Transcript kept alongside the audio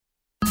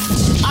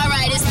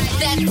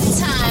at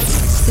time.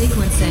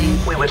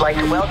 Sequencing. We would like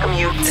to welcome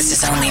you. This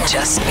has only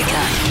just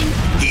begun.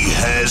 He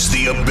has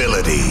the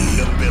ability.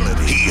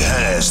 He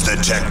has the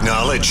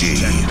technology.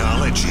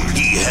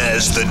 He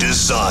has the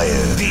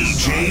desire.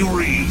 DJ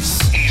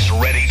Reece. He's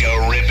ready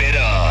to rip it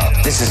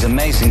up. This is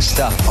amazing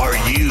stuff. Are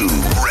you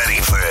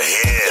ready for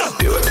him?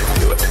 Do it.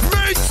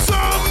 Make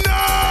some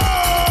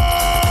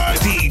noise!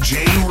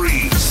 DJ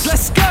Reece.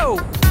 Let's go!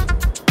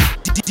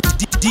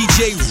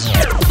 DJ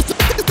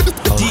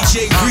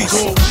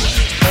Reece.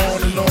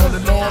 On and on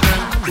and on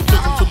and we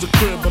take them to the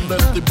crib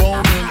unless they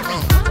boning.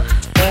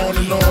 On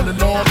and on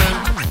and on and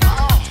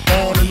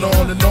on and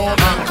on and on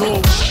and go.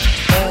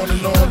 On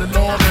and on and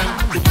on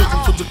and we take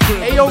them to the crib.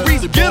 Hey yo,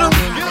 Reece, get him!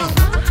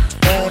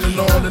 On and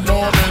on and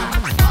on and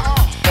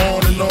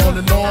on and on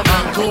and on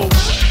and go.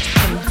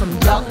 From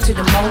dark to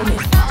the morning.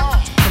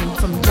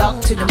 From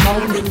dark to the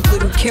morning.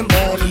 Little Kim.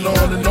 On and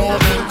on and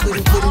on and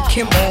Little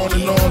Kim. on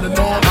and on and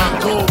on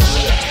and go.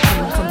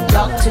 From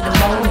dark to the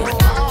morning.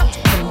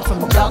 From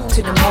dark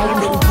to the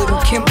morning.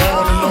 Little Kim. On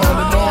and on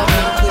and on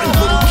and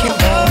Little Kim.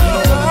 on and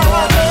on and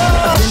on.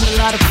 I've been a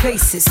lot of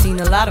places, seen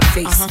a lot of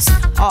faces.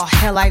 Oh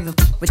hell, I even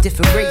with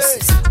different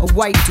races. A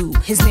white dude,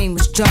 his name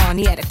was John.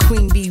 He had a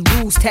Queen Bee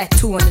Rules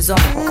tattoo on his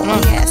arm.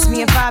 He asked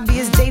me if I'd be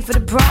his date for the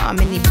prom,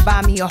 and he'd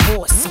buy me a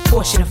horse, a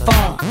Porsche, and a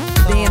farm.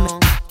 Damn,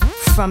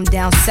 from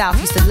down south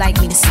used to like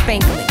me to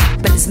spangle it,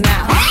 but his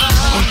mouth.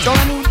 And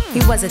Thorny,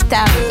 he was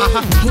Italian.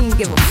 He didn't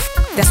give a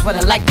that's what I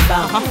liked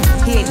about him.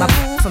 He ate my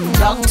from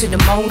dark to the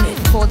morning.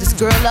 Called this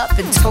girl up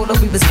and told her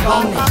we was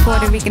boning.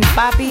 Puerto Rican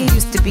Poppy, he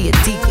used to be a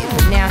deacon,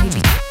 but now he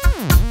be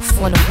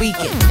on the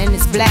weekend. And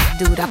this black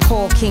dude I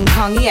called King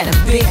Kong, he had a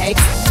big head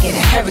and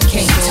a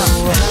hurricane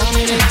tongue. How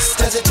many licks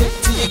does it take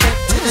till you get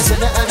to the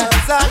center of the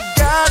house? I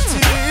got to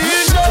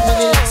know. How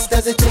many licks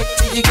does it take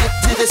till you get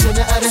to the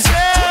center of the house?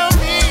 Tell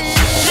me.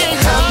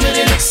 How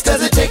many licks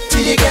does it take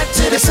till you get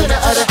to the center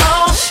of the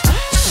house?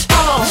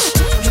 How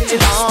many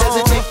licks does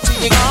it take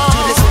till you get to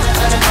the center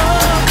of the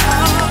house?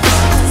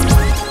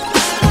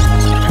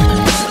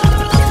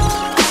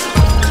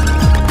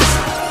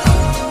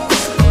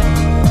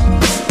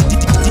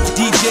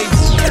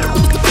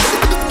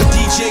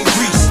 DJ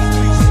Reece.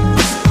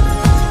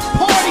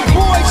 Party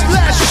boys,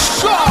 let's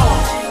go!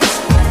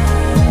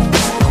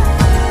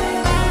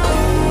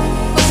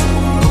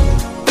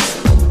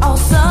 All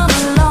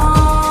summer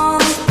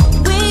long,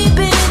 we've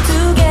been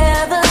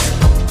together,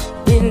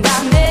 and I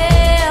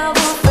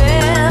never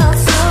felt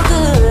so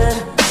good.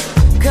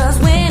 'Cause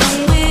when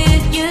I'm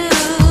with you,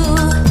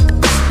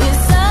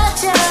 it's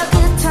such a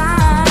good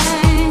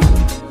time.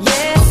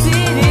 Yes,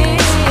 it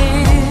is.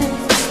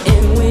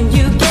 And when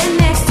you get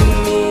next to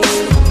me,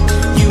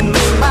 you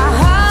make my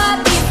heart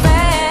beat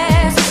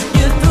fast.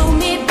 You threw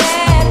me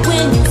back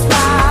when you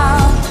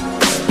smile.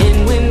 And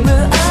when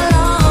we're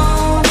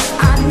alone,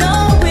 I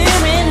know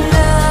we're in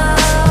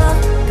love.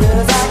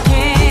 'Cause I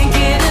can't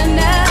get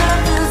enough.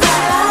 'Cause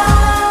I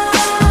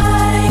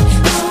like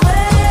the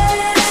way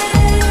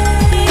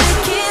you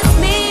kiss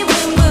me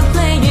when we're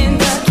playing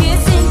the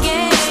kissing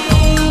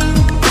game.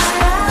 I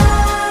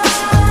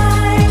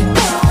like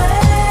the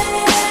way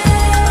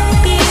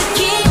you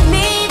keep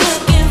me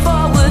looking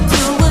forward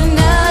to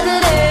another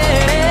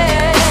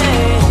day.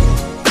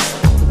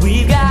 We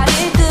got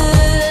it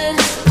good.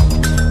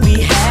 We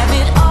have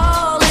it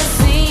all, it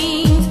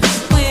seems.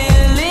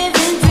 We're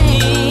living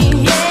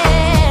dreams,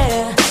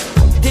 yeah.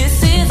 This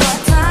is our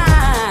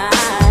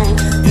time.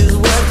 This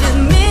was just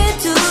meant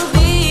to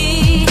be,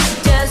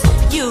 just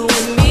you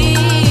and me.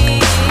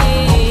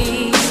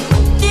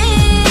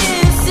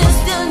 This is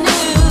still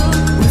new.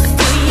 We're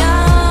still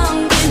young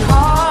and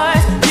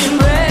hard and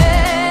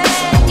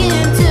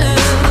breaking too.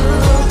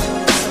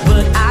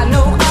 But I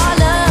know our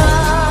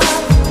love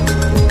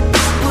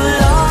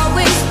will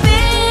always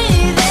be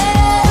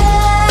there.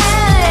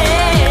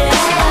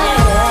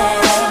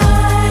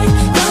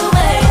 The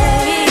way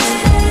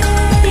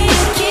you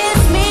kiss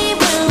me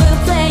when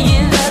we're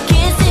playing the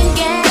kissing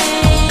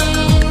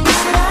game.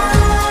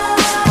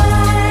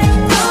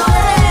 The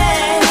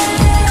way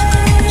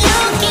you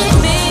keep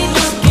me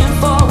looking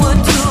forward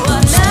to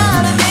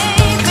another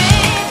baby.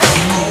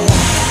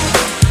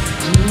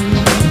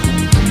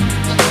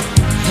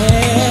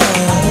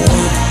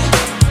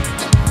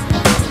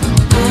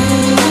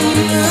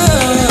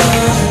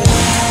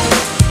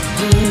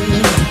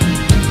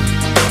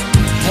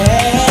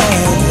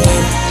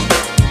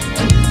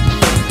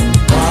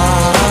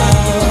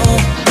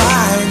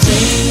 My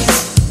dreams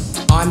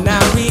are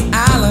now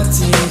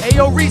reality. Hey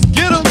yo, Reece,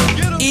 get him!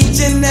 Each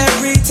and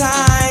every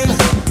time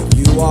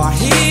you are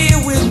here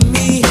with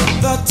me,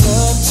 the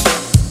touch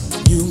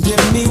you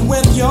give me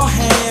with your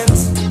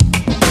hands.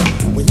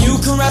 When you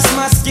caress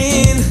my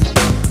skin,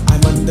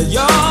 I'm under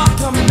your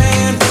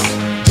command.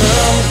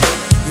 Girl,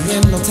 you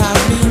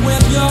hypnotize me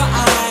with your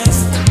eyes.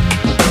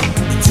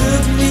 It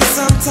took me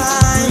some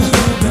time,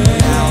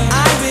 now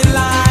I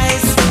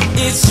realize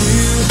it's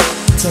you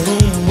to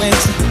whom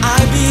which I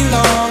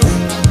belong.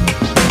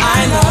 I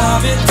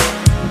love it.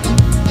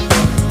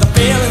 The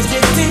feeling's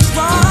getting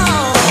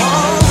strong.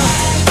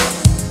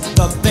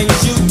 The things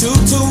you do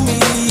to me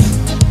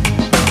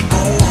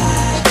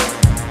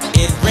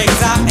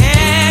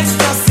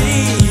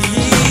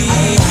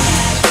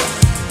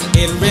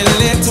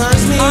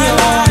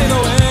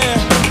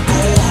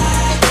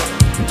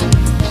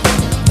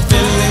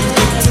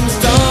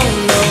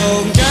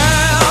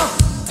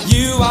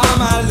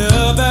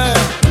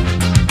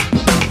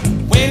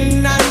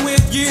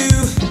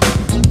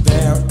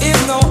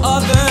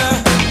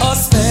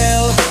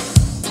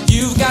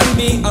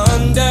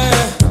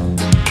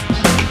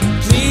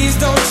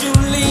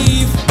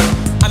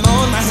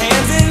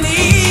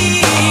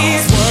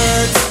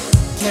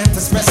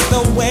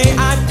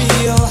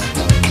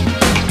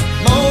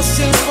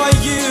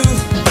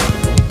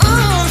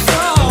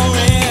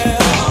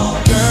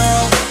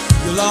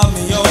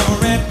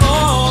over and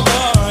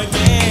over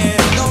again.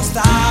 Don't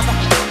stop.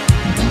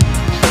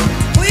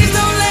 Please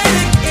don't let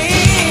it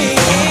end.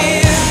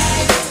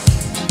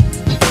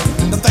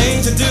 The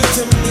things you do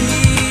to me,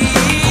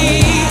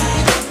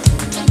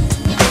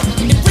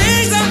 it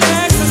brings up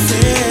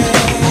ecstasy.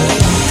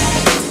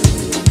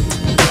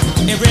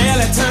 It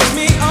really turns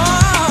me on.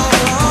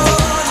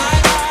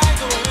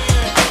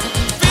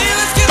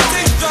 Feelings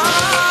getting strong.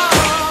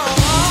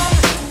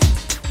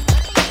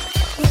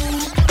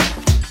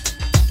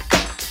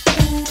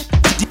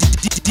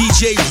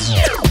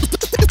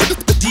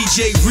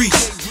 DJ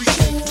Reece.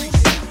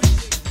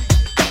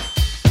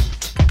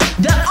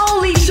 The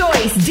only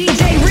choice,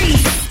 DJ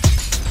Reece.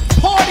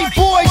 Party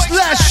boys,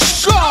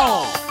 let's go.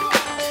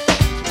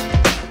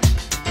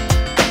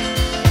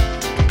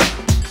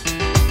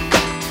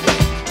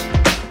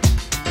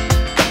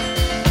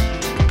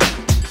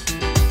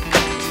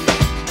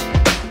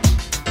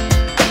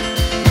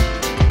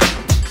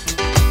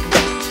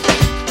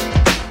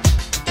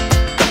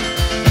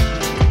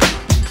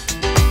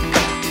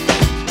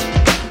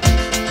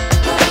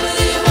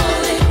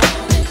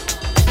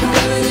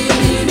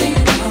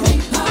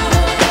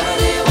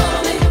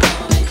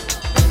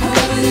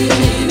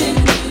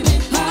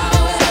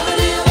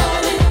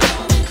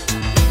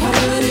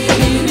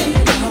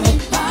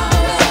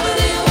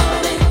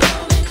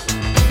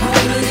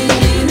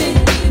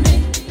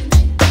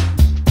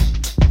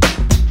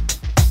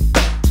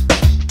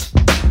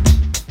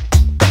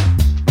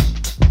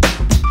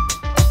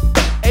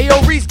 Hey,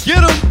 yo, Reece,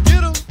 get him.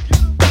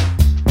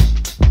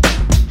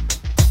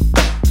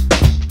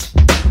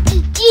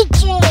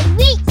 DJ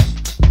Reece,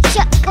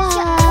 Shaka.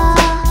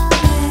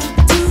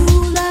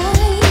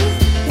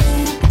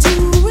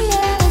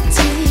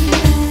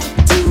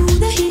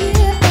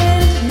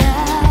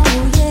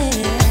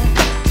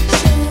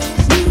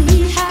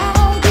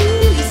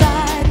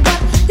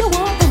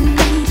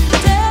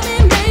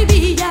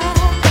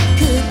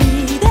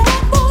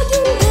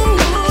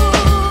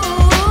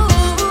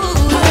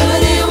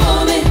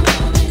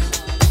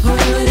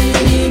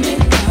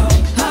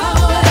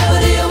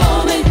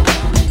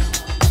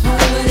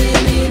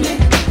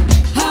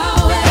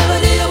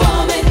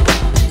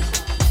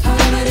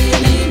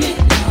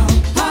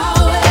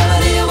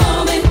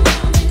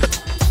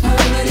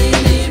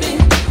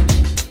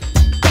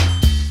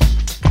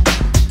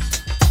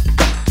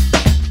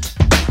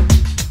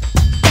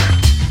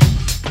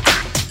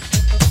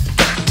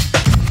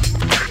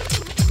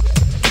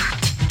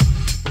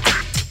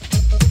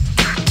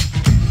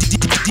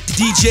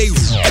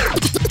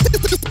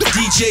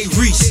 DJ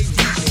Reece.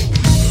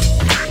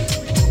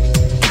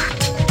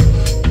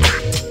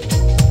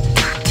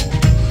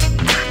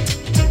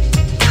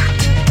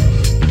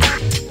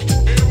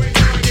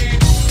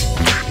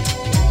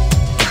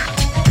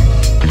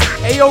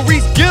 Hey, yo,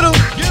 Reece, get him.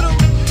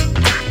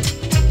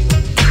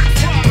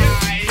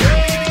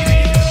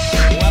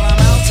 Well, I'm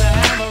out to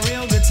have a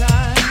real good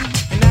time,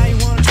 and now you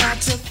wanna try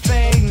to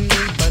fake me,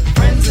 but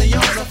friends of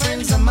yours are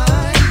friends of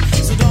mine,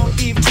 so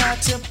don't even try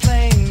to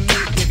play me.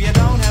 If you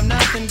don't have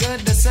nothing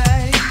good to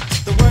say,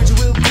 the words you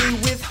will be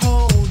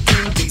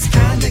withholding. These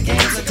kind of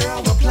games a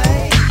girl will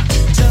play,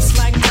 just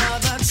like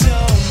mother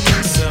told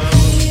me. So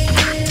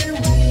here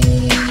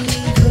we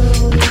go,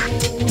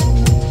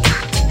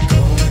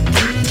 going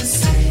through the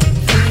same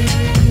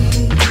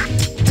thing.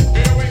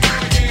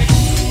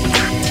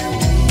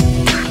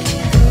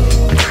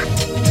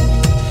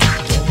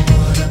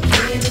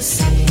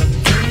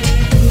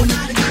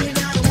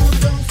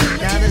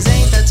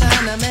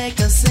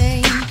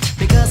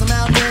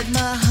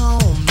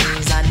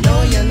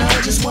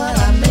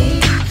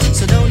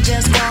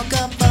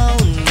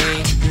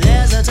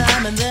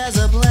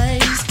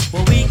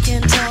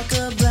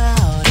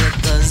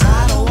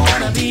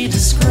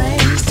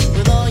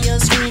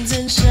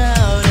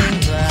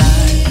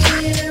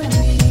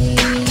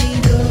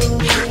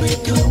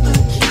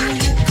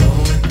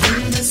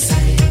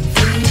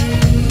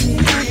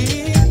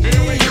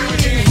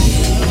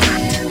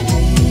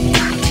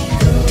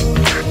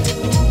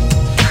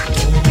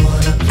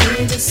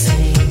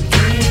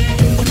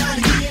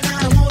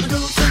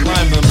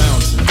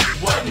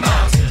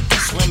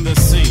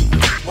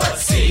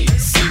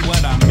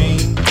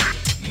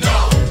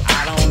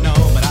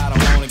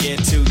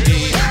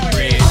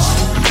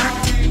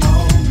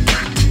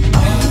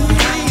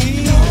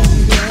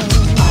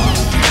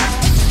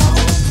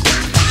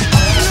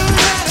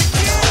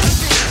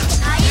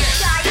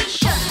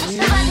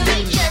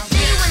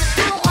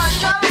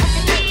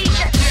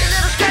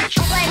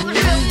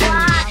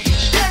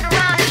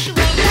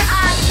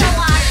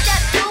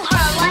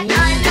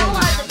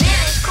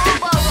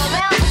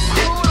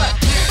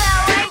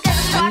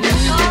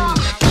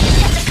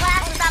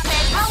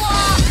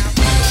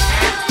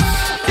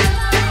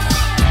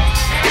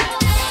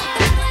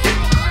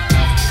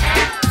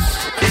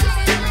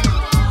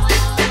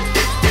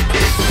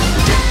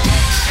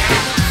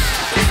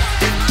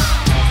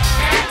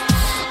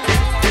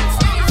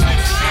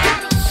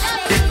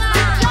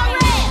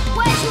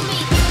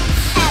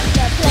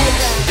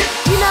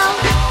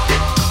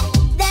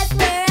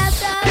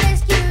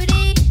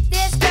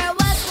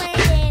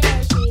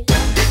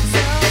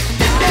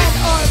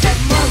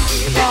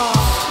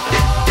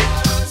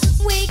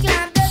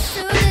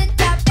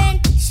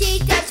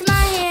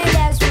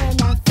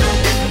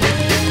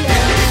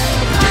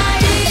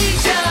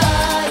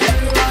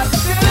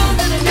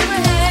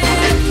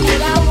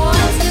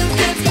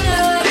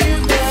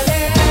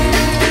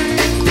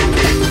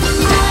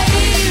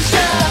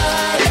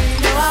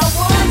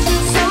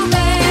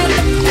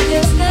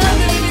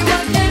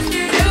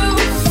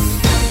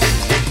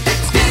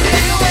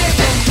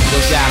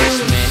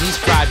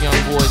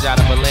 boys out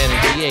of Atlanta,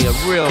 GA, a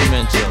real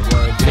mentor.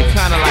 They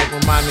kinda like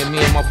remind me of me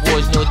and my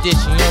boys New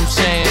Edition, you know what I'm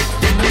saying?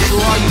 So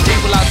all you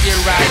people out there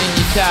riding in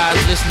your cars,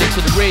 listening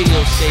to the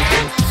radio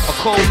station, or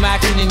cold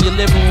maxing in your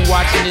living room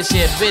watching this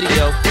here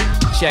video,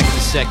 check the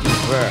second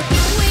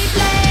verse.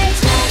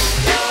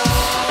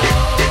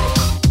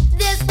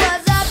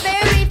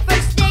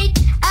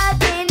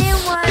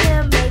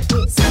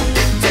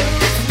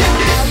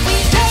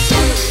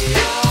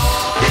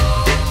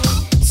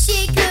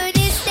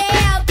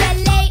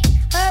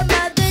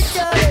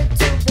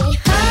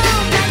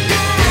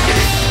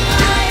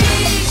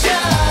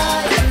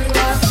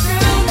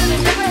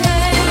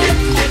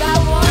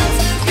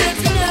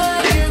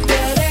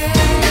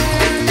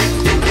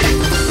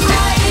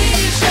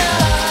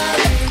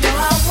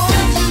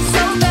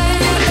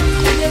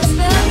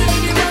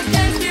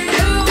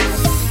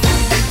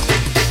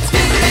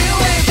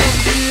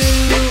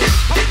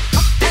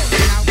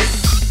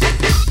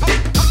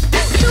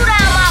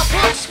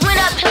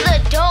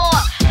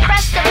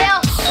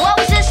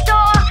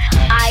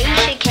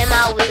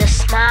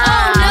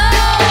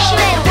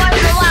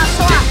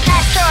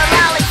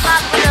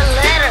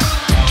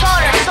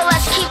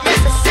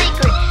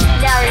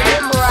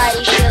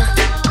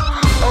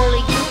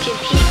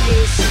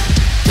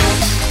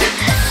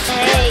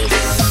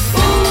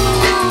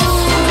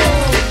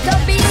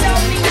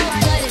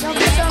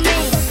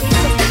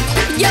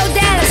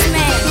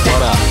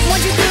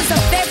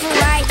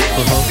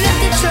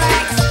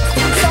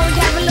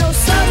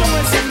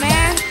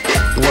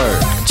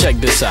 Check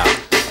this out.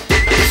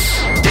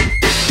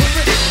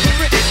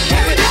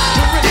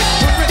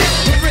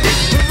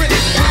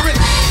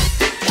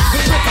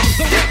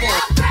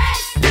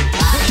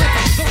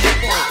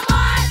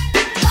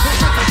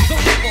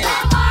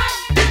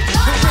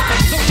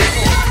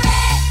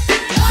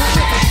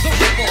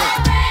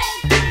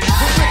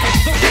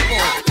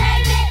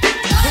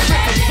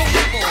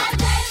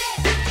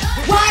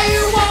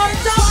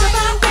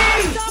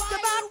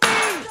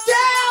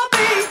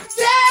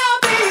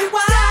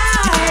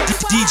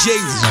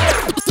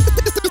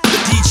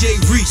 DJ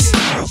Reece.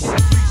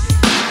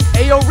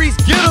 Ayo, Reece,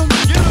 get him.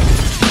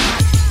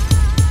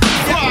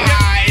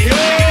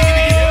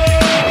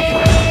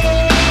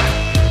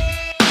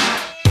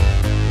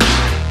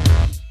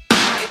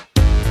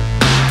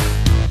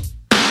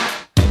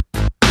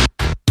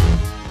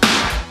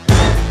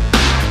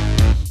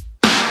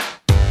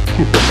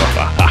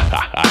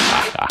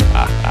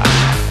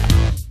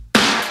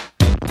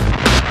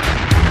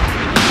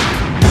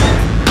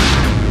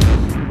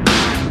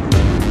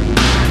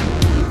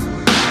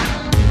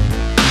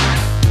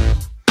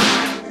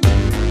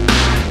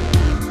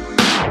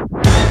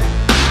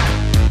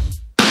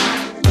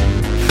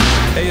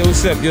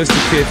 What's up, yo? It's the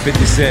Kid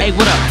 50 Cent. Hey,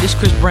 what up? This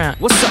Chris Brown.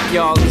 What's up,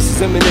 y'all? This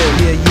is Eminem.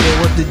 Yeah,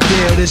 what the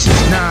deal? This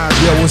is Nas.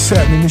 Yo, what's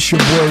happening? It's your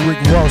boy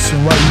Rick Ross,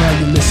 and right now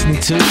you're listening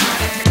to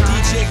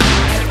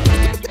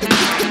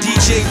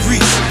DJ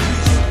Reece.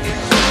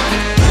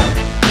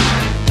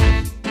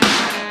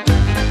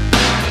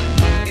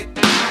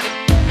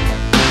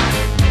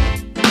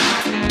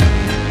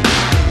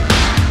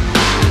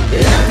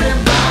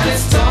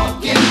 Everybody's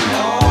talking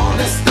all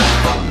this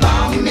stuff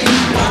about me.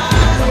 Why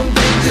don't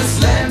they just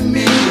let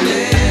me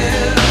live?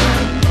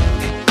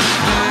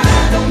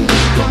 I don't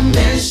need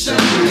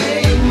permission,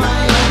 make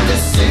my own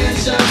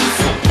decisions.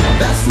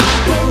 That's my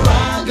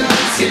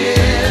prerogative.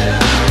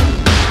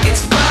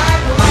 It's my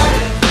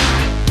prerogative.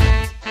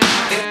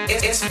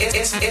 It's my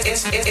prerogative.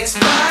 It's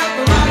my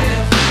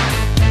prerogative.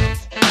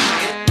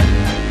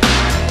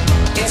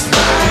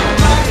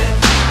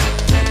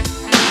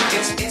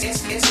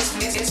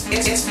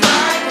 It's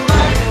my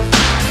prerogative.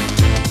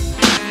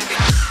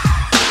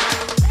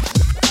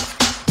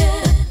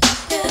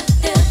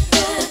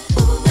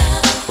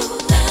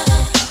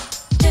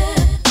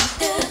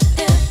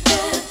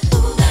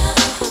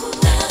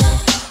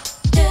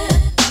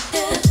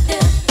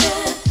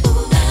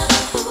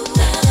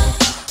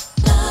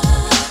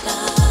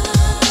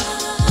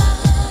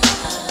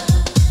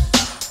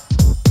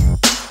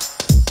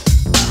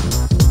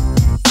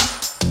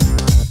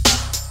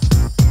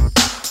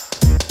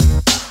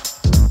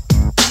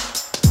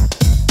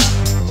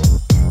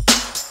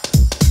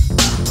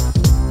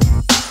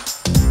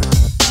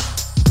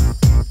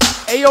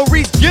 Ayo,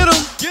 Reece, get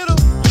him. Get him.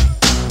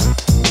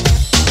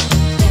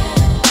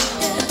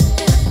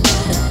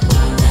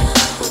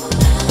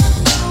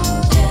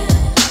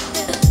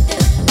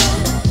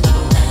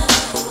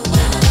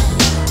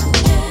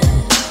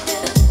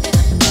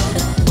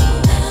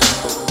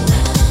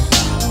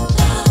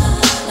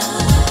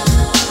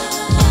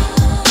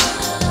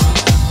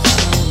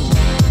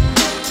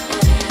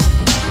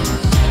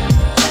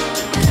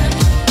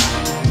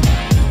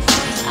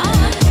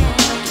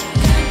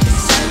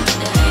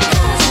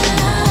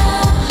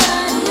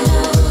 I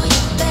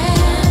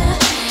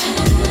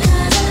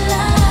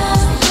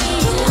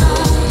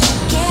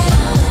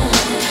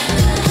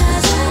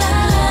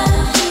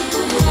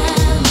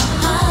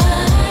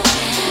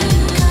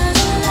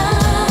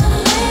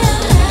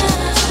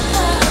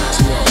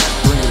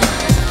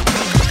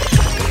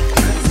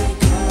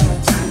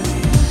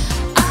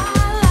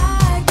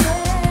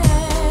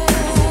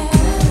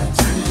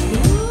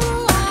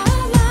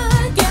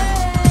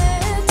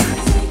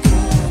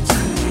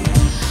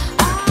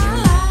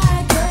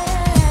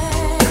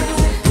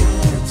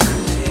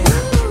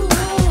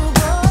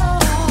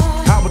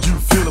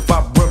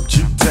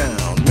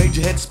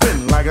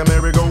like a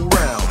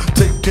merry-go-round.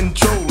 Take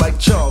control like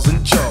Charles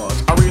in charge.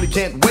 I really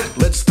can't wait,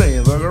 let's stay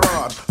in the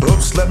garage.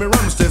 Oops, let me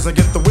run upstairs and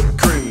get the whipped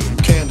cream.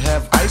 Can't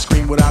have ice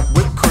cream without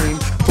whipped cream.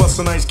 Plus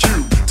an ice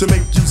cube to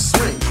make you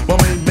swing. My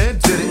main man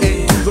did it,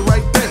 ain't do the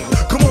right thing.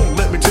 Come on,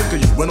 let me tickle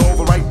you in all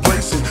the right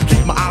places.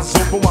 Keep my eyes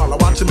open while I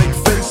watch you make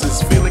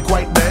faces. Feeling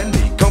quite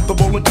dandy,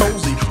 comfortable and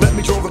cozy. Let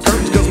me draw the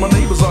curtains cause my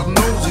neighbors are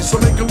nosy. So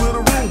make a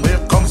little room,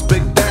 here comes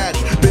Big Daddy.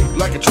 Big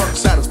like a truck,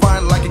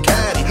 satisfying like a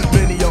caddy.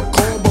 Many are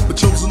called, but the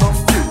chosen are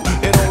few.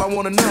 And all I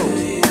wanna know,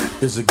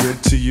 is it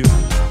good to you?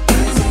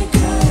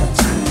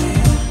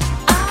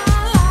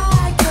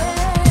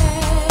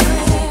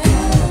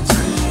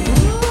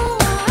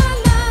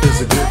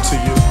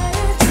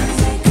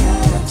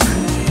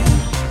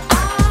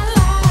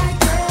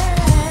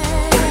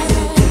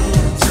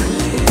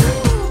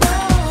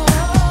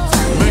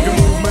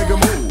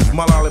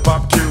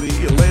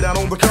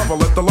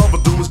 Let the lover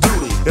do his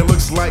duty. It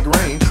looks like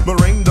rain, but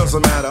rain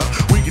doesn't matter.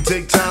 We can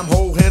take time,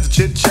 hold hands, and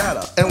chit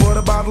chatter. And what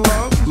about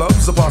love?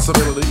 Love's a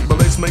possibility, but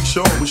let's make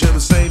sure we share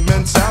the same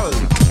mentality.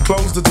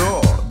 Close the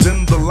door,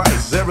 dim the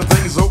lights,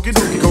 everything is okie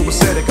dokie,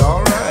 copacetic,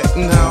 alright.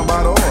 And how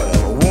about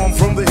oil? Warm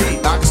from the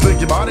heat. I can slick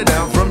your body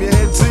down from your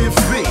head to your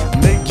feet.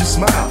 Make you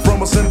smile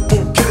from a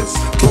simple kiss.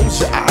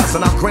 Close your eyes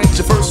and I'll grant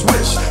your first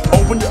wish.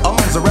 Open your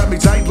arms and wrap me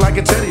tight like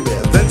a teddy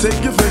bear. Then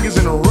take your fingers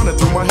and run it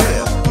through my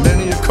hair.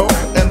 Many are called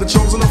and the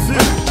chosen are few.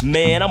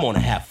 Man, I'm gonna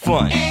have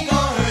fun. Ain't gonna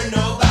hurt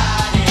nobody.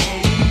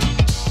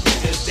 We're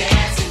just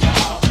dancing,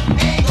 y'all.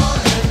 Ain't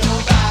gonna hurt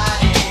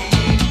nobody.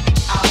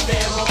 Out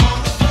there on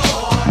the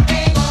floor.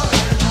 Ain't gonna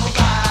hurt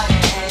nobody.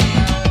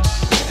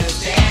 We're just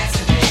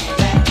dancing, baby.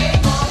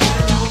 Ain't gonna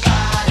hurt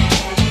nobody.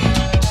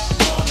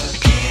 Gonna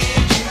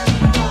give you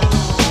more.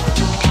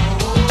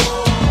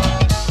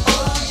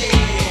 Oh yeah,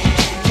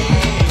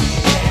 yeah.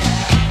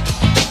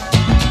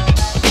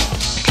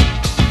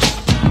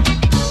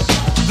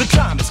 The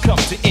time has come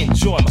to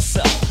enjoy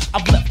myself.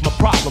 I've left my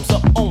problems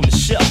up on the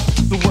shelf.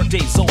 The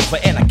workday's over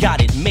and I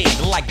got it made.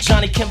 Like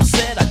Johnny Kemp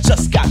said, I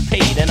just got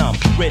paid and I'm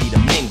ready to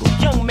mingle.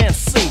 Young man,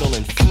 single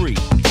and free,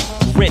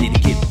 ready to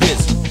get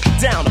busy.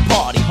 Down to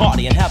party,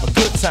 hardy and have a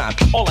good time.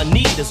 All I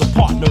need is a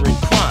partner in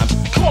crime.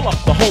 Call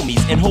up the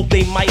homies and hope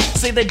they might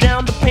say they're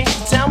down to paint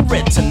the town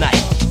red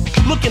tonight.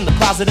 Look in the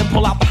closet and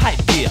pull out the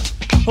hype gear.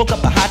 Hook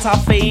up the high top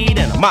fade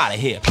and I'm out of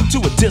here. To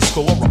a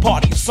disco or a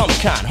party of some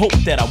kind. Hope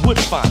that I would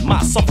find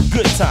myself a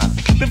good time.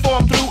 Before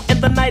I'm through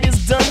and the night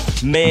is done,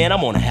 man,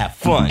 I'm gonna have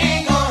fun.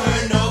 Ain't gonna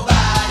hurt nobody.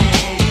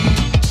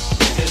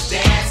 We're just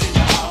dancing,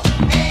 y'all.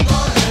 Ain't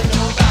gonna hurt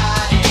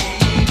nobody.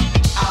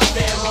 Out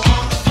there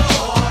on the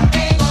floor.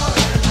 Ain't gonna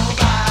hurt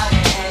nobody.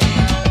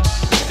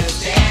 We're just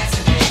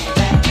dancing, baby.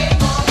 Ain't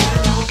gonna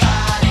hurt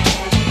nobody.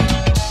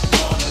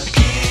 Gonna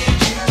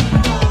give you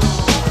more.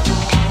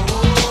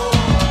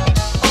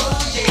 Oh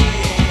yeah,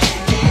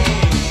 yeah.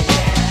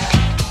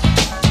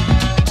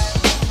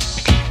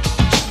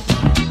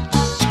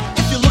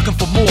 If you're looking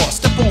for more,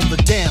 step on the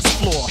dance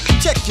floor.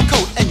 Check your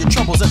coat and your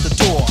troubles at the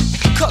door.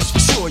 Cause for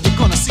sure you're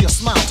gonna see a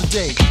smile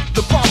today.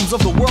 The problems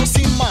of the world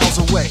seem miles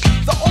away.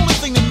 The only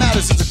thing that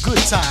matters is a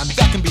good time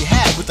that can be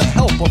had with the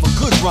help of a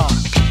good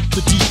rhyme.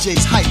 The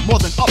DJ's hype more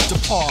than up to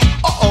par.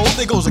 Uh-oh,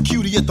 there goes a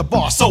cutie at the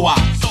bar. So I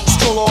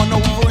stroll on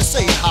over and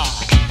say hi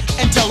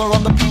and tell her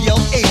I'm the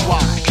PLAY.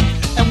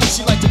 And would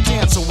she like to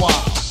dance a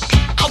while?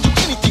 I'll do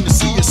anything to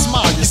see you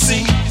smile, you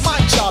see. My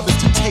job is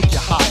to take you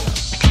higher.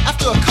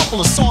 After a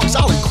couple of songs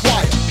I'll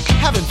inquire.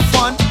 Having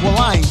fun? Well,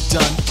 I ain't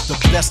done. The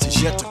best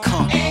is yet to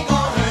come. Ain't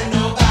gonna hurt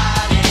nobody.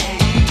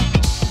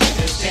 We're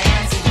just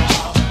dancing,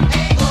 y'all.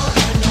 Ain't gonna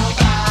hurt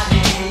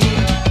nobody.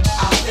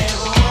 Out there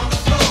on the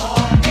floor.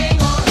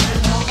 Ain't gonna hurt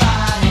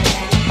nobody.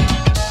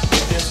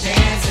 We're just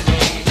dancing,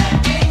 baby.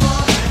 Ain't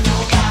gonna hurt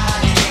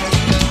nobody.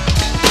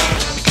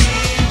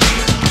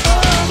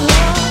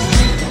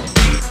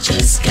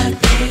 Just got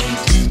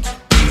paid.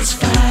 It's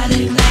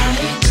Friday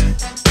night.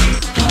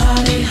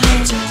 Party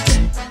hunter.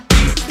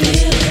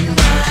 Feeling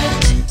right.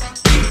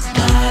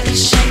 Body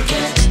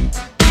shaking.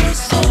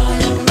 All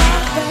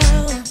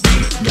around.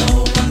 No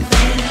one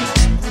there.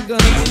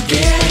 I'm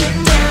getting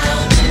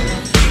down.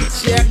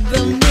 Check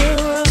the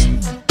mirror,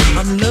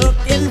 I'm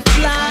looking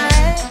fly.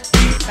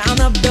 Count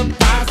up the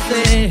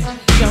posse,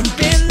 jump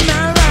in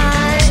my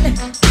ride.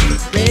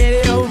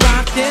 Radio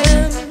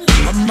rocking,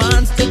 a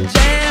monster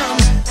jam.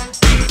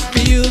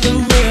 Feel the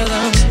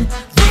rhythm,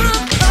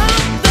 pump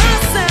up the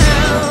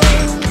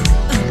sound.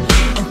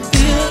 I'm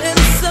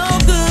feeling so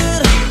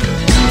good.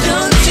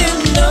 Don't you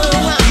know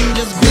I'm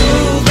just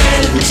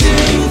grooving to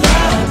the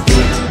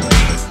beat.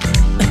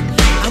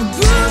 I'm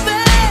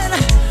grooving,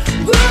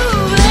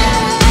 grooving.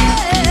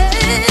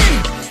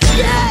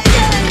 Yeah,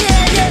 yeah,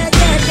 yeah, yeah,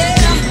 yeah,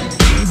 yeah.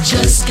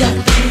 Just got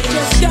paid.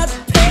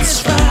 It's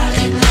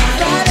Friday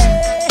night.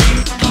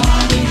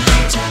 Party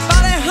hunter.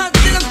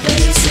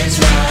 Bass is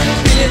right.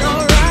 Feeling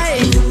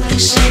alright. Booty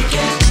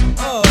shaking.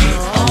 Oh,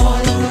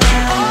 All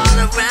around. all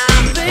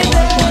around, baby.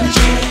 One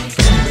drink.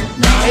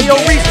 Hey, yo,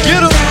 Reece,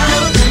 get him.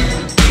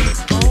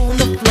 On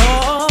the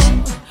floor,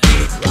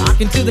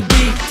 rocking to the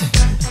beat.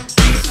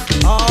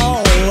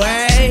 Oh,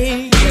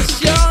 hey, you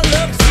sure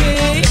look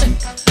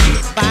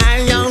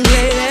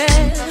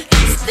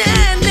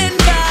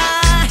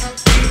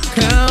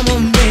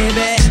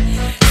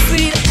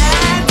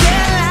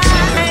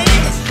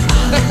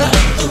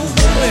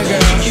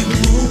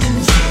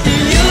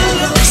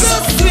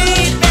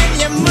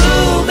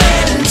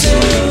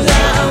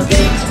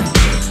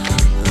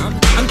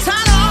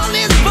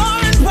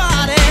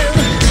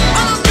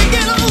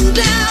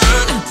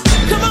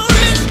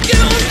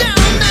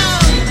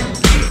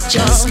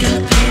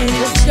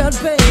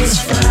wanna pay. It's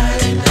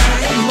Friday night.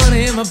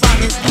 Money in my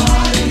pocket.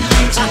 Party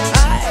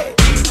high.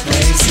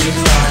 Blazing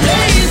right.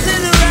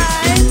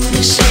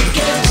 Shake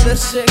it.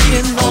 Let's shake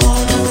it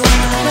all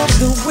around. Love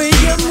the way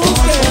you move,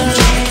 girl.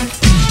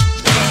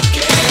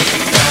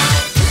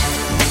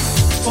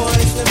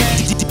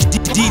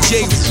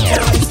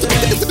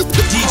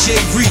 DJ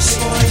Reece.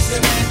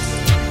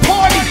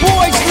 Party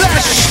boys,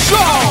 let's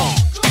go!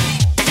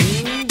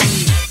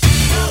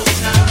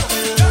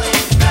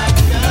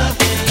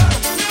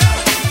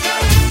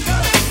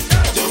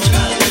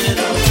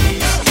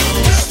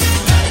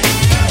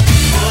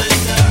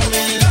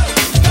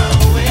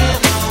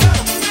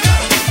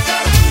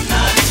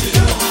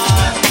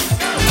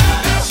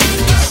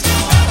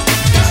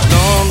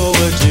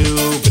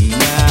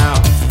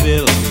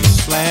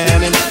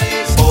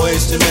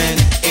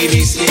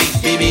 ABC,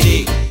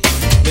 BBD,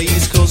 the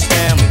East Coast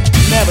family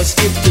never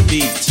skip the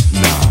beat.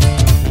 Nah,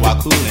 while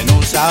cooling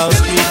on South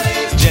Street,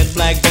 jet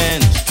black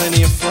bench,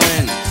 plenty of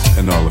friends,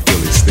 and all the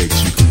Philly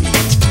steaks you can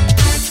eat.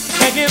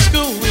 Back in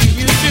school, we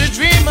used to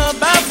dream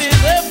about this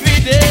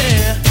every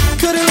day.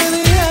 Could it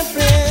really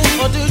happen?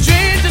 Or do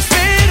dreams just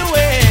fade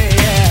away?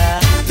 Yeah.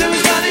 Then we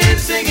started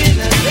singing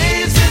and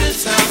lazy to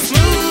sound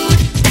smooth.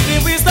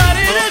 Then we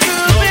started a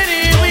group and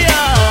here we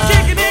are,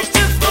 kicking it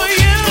just for you.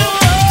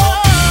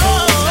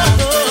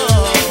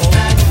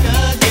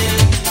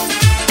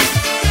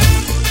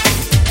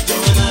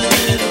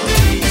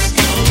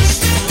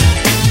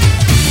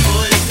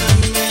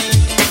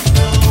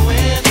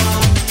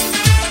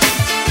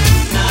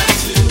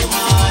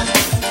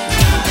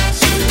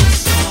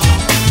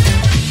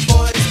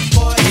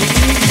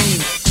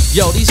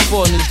 Yo, these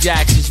 4 new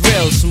jacks is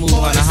real smooth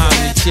on a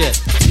homie tip.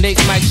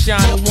 Nate Mike shine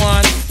the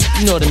one,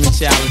 you know the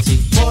mentality.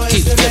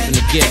 Keep flipping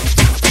the gift.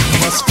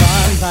 The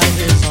spotlight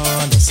is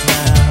on us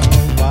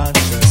now. Watch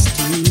us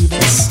do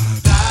this.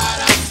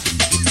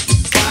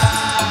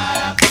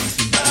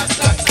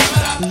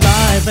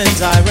 Live and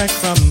direct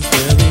from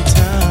Philly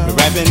town.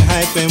 We're rapping,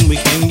 hyping, we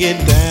can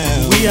get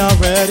down. We are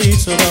ready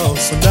to roll,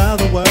 so now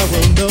the world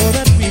will know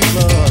that we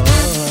love.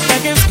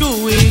 Back in school,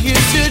 we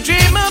used to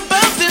dream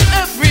about this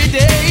every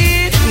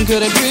day.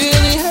 Could it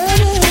really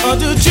happen? Or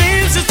do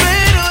dreams just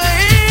fade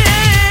away?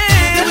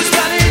 Then we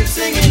started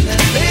singing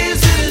and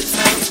lazy to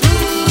sound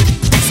smooth.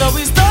 So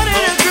we started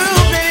a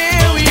group and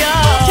here we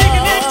are,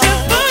 kicking it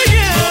just for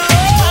you.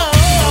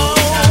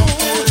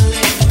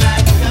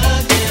 Back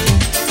again,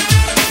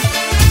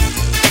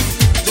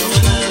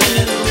 doing a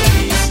little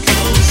East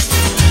Coast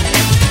swing.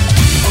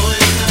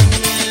 Boys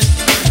coming,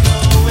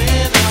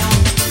 going on.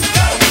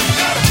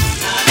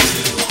 Not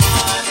too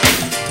hard,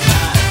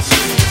 not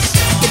too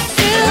soft. It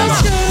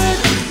feels good.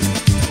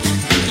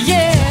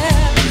 Yeah.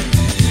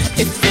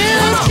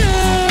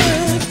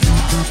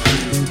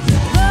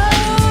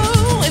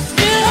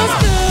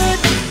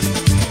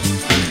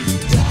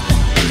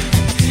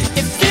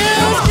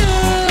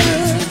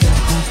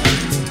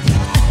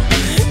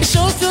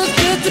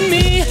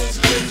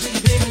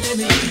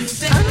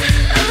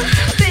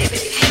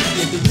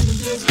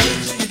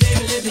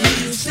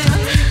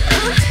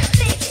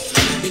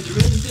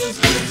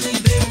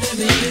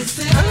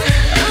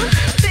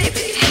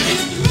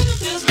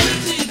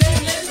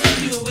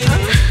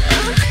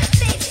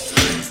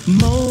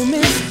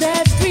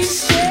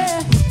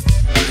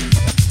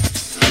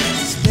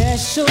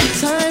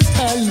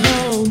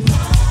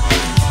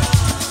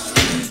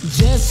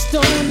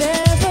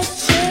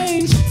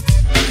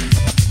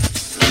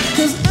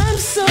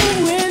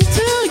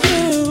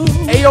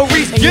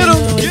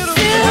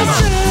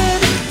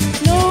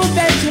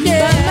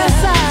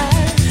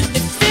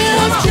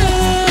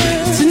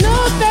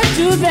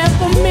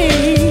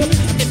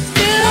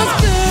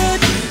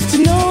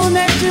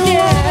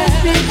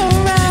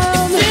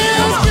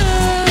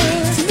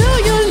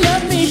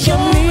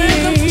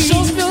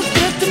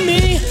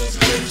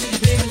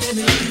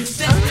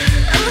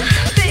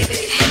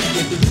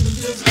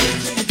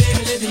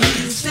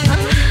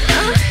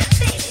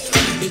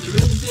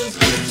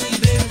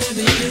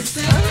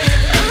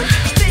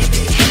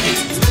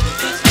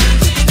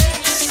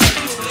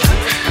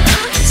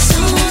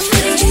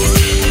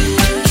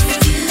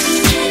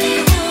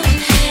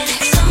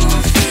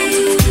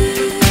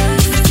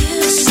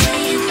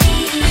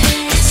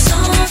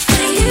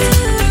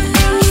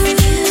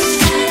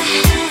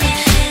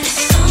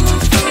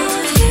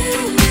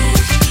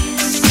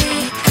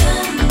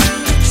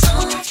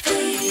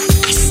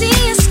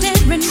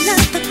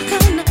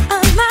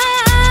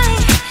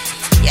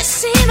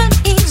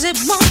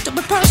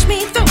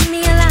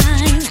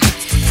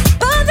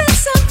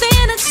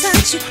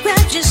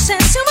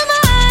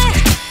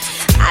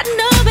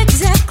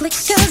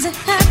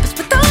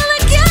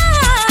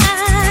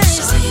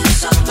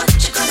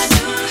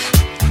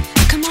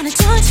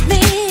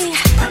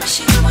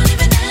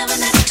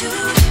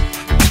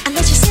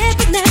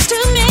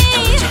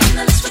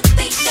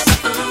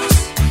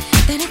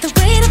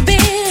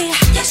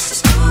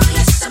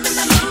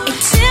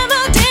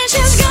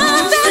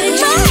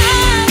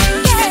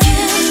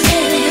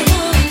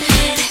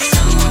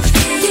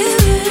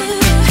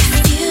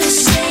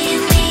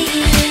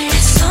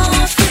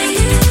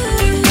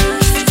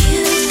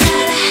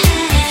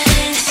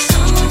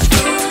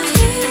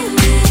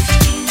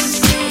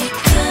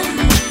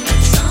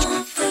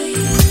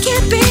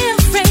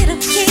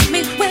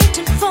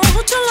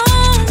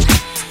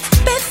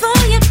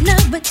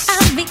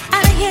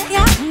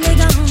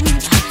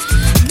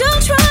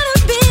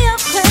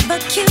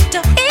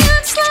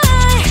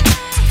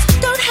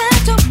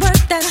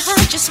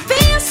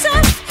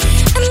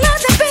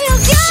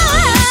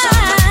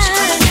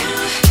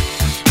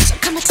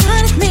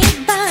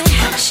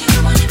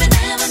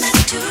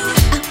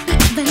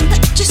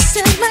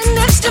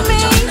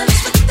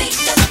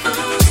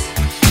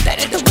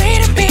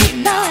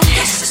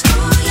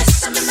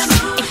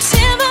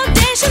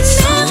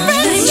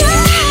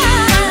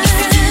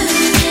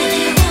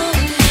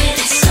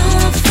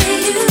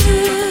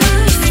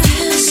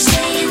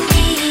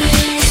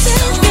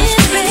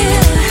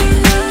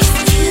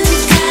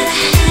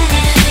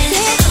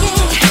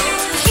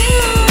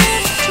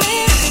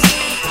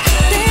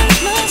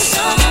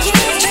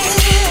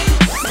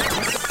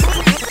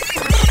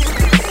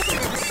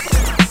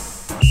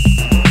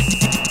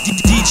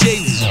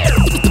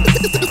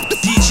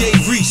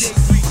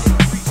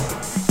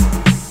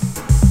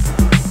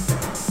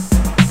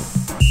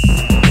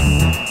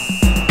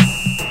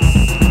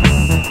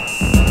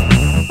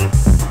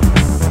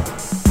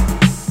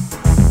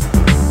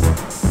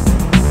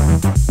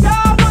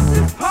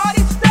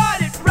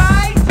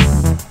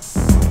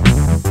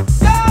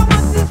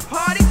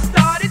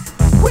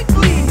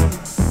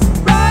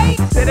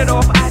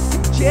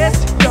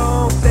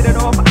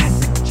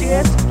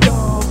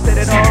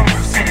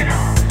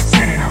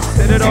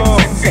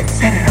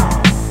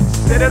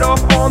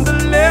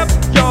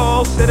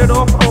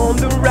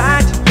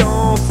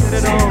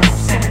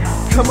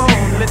 Come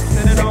on, let's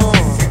set it on.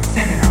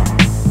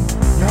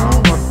 Y'all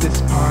want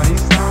this party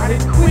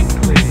started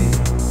quickly,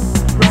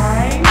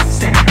 right?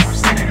 Set it off,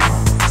 set it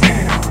off,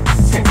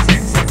 set it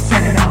off,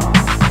 set it off.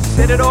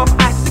 Set it off,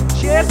 I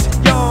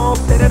suggest y'all.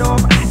 Set it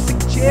off, I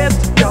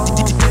suggest y'all.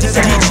 Set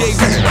it off.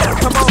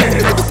 DJ, come on, set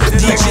it off.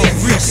 DJ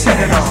Reece, set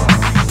it off.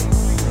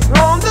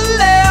 On the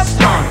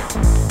left,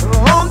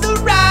 on the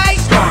right,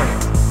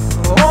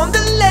 on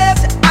the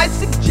left, I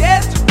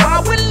suggest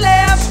while we're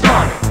left.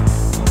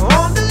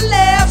 On the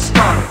left,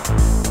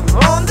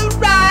 on the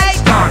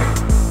right,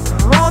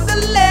 on the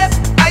left,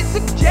 I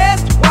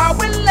suggest while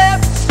we're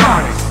left.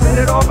 Set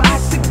it off, I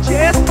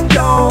suggest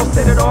y'all.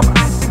 Set it off,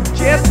 I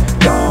suggest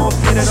y'all.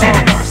 Set it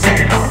off, set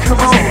it off. Come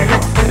on, set it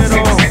off.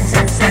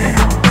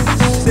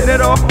 Set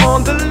it off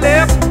on the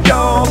left,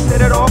 y'all.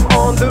 Set it off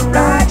on the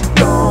right,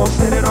 y'all.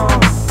 Set it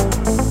off.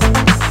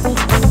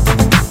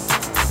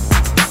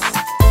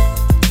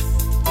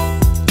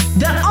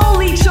 The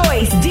only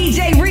choice,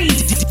 DJ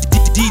Reece.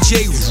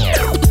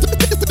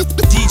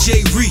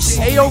 DJ Reece.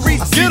 Hey yo,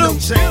 Reece, get him.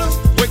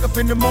 Wake up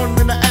in the morning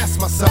and I ask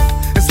myself,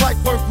 it's life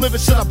worth living,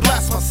 should I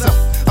blast myself?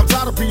 I'm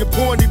tired of being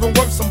poor and even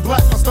worse, I'm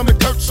black. My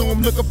stomach hurts, so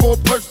I'm looking for a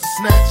purse to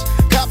snatch.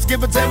 Cops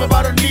give a damn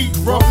about a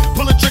Negro.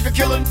 Pull a trigger,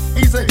 killing,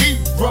 he's a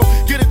hero.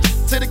 Get it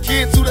to the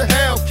kids who the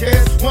hell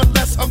cares. One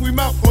less hungry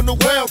mouth on the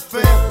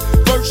welfare.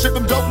 First ship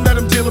them dope and let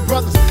them deal with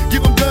brothers.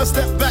 Give them guns,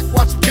 step back,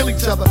 watch them kill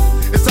each other.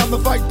 It's time to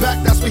fight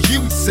back, that's what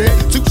Huey said.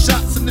 2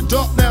 shots in the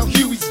dark, now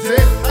Huey's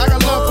dead. I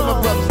got love for my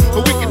brothers,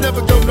 but we can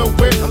never go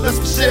nowhere unless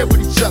we share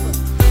with each other.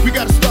 We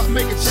gotta start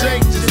making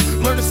changes.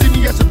 Learn to see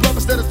me as a brother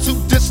instead of 2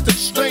 distant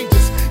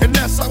strangers. And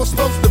that's how it's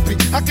supposed to be.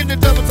 How can the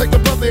devil take a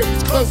brother if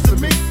he's close to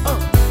me?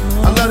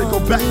 I let it go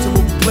back to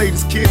when we played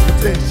as kids,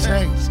 but then it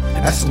changed.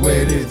 That's the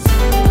way it is.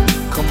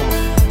 Come on,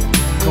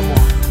 come on.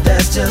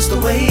 That's just the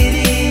way it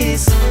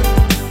is.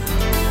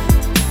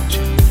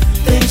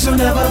 Things will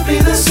never be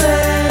the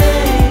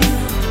same.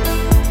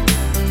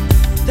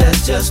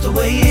 That's just the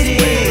way it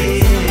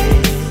is.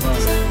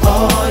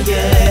 Oh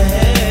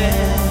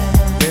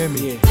yeah. Hear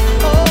me.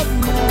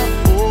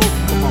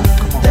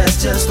 That's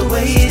just the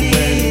way it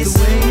is.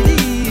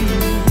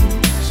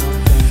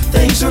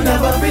 Things will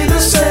never be the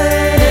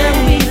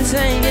same.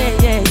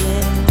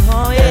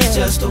 That's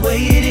just the way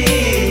it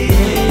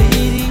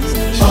is.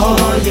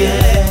 Oh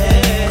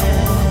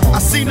yeah. I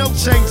see no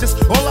changes,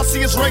 all I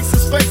see is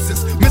racist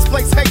faces.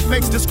 Misplaced hate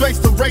makes disgrace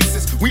to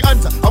races. We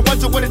under, I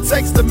wonder what it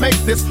takes to make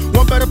this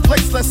one better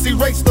place. Let's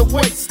erase the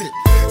wasted.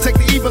 Take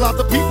the evil out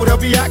the people, they'll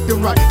be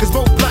acting right. Cause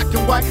both black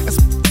and white, it's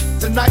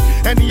tonight.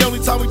 And the only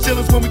time we chill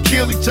is when we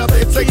kill each other.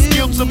 It takes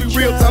skill to be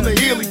real time to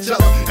heal each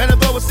other. And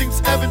although it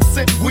seems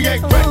evident, we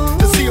ain't ready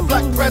to see a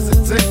black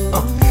president.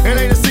 It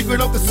ain't a secret,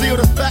 don't conceal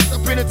the fact. The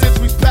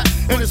penitentiary's packed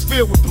and it's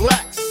filled with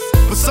blacks.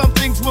 But some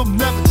things will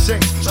never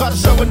change. Try to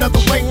show another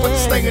way, but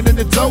staying in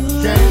the dope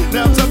game.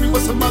 Now tell me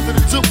what's a mother to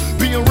do.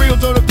 Being real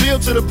don't appeal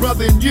to the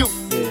brother in you.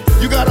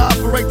 You gotta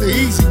operate the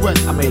easy way.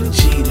 I made a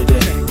G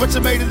today, but you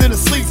made it in a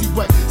sleazy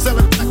way.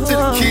 Selling it back to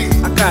the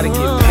kids. I gotta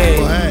get paid.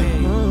 Well, hey,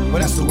 well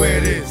that's the way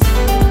it is.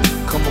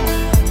 Come on,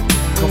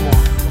 come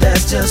on.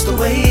 That's just the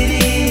way it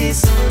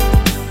is.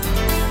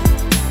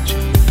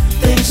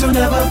 Things will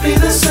never be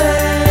the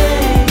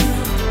same.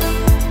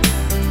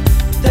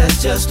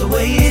 That's just the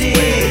way it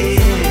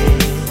is.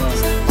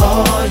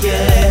 Oh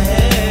yeah.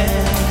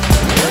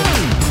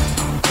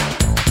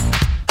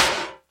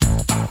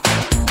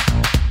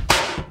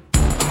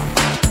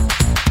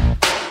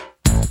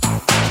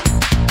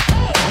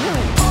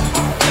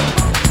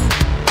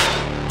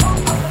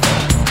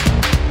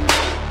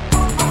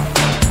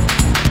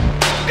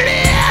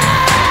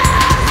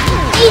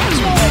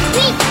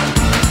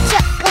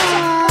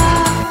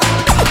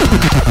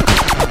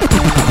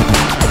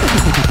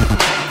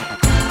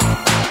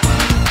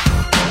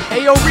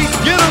 Hey yo, Reece,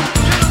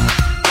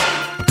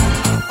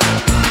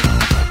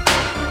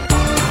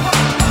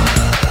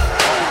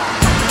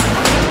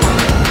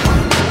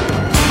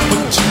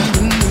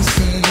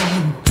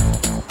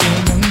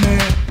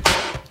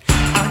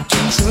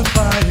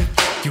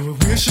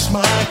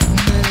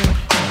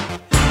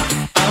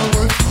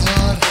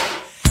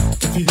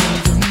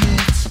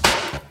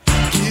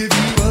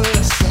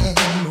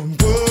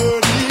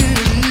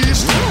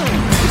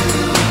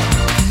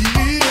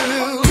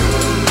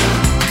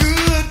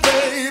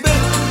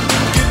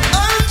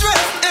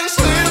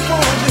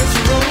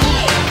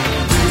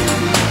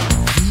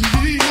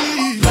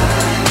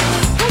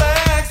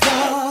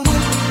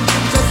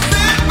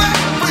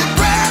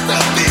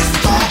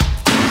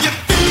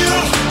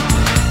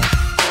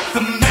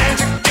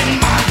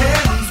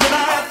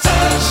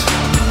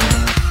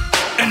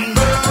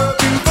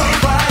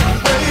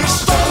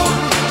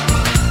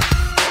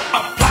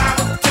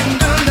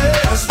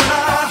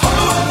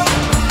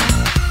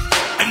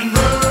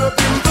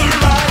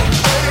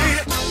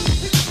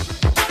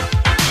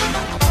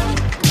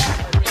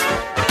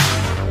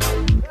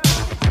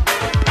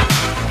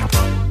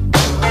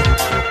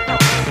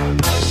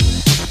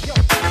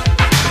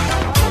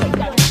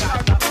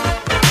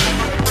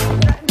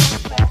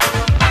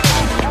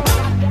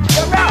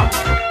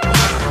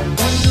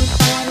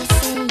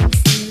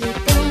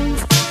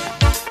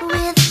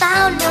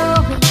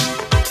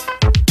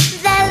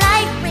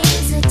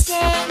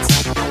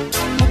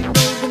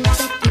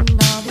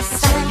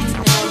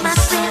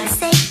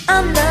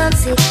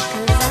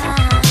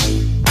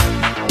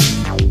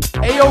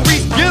 yo,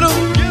 Reece, get him.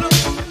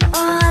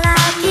 All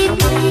I keep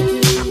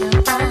thinking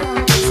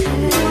about is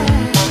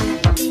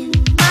her in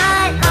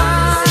my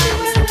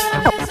arms.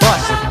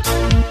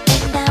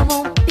 And I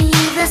won't be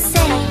the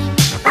same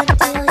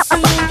until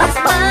she is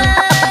mine.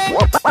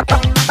 And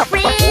my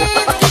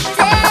friends keep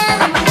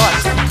telling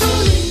me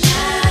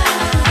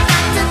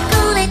to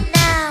cool it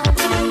now.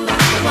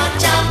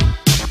 Watch out,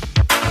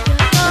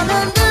 you're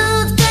gonna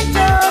lose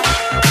control.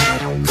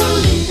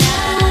 Cool it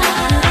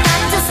down,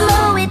 got to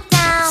slow it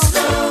down.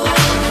 Slow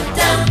it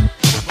down.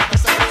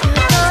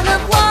 You're gonna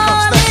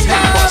want it now.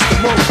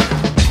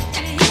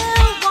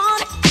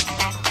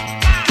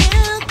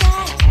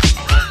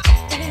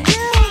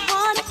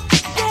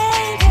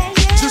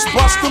 Just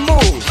bust the move.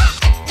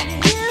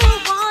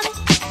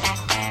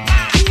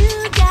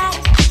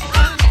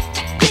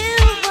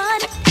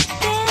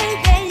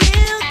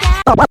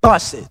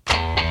 Bust it.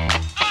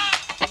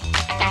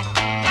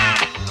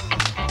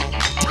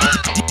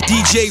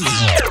 DJ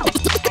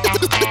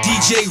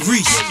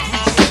Reece.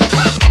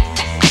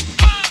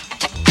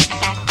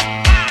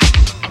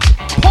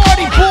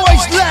 Party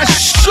boys,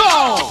 let's go!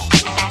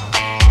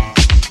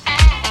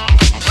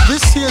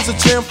 This here's a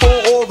jam for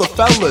all the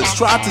fellas.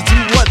 Try to do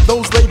what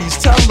those ladies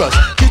tell us.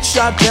 Get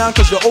shot down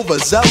cause you're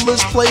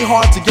overzealous. Play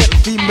hard to get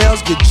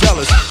females, get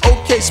jealous.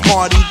 Okay,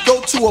 smarty,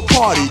 go to a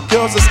party.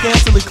 Girls are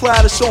scantily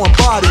clad and showing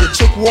body. A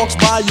chick walks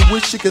by, you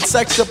wish you could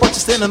sex her, but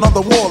you're standing on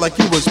the wall like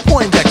you was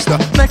Poindexter.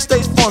 Next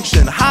day's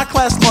function, high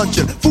class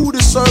luncheon. Food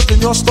is served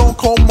and you're stone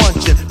cold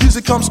munching.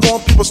 Music comes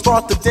on, people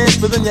start to dance,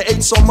 but then you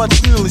ate so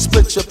much you nearly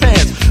split your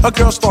pants. A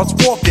girl starts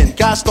walking,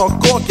 guys start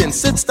gawking.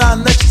 Sits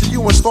down next to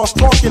you and starts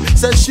talking.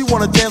 Says she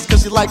wanna dance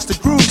cause she likes the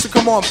groove. So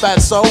come on,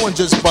 fatso, and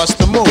just bust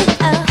the move.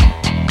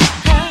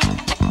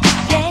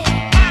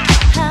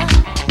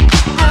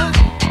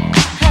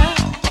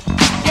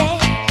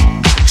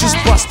 Just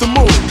bust the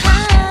move.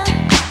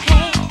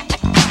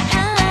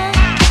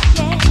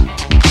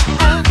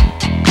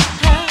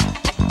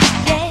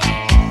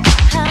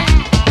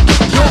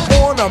 You're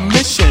on a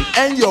mission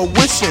and you're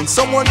wishing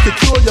someone could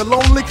cure your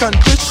lonely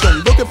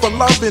condition. Looking for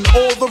love in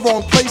all the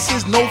wrong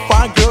places. No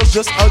fine girls,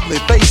 just ugly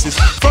faces.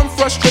 From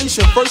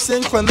frustration, first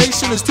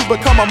inclination is to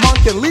become a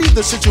monk and leave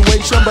the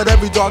situation. But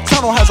every dark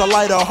tunnel has a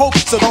light of hope,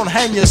 so don't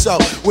hang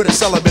yourself with a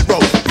celibate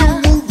rope.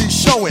 New movie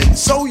showing,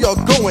 so you're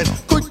going.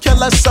 Could care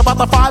less about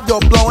the five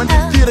you're blowing.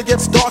 Theater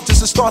gets dark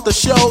just to start the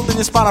show. Then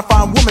you spot a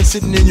fine woman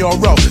sitting in your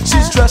row.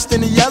 She's dressed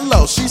in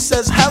yellow, she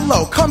says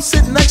hello. Come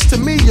sit next to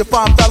me, you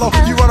fine fellow.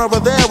 You run over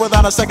there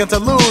without a second to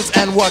lose.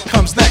 And what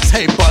comes next?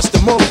 Hey, bust the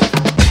move.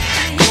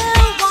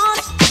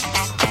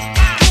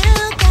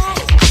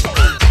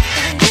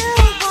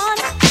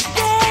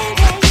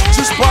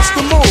 Just bust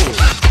the move.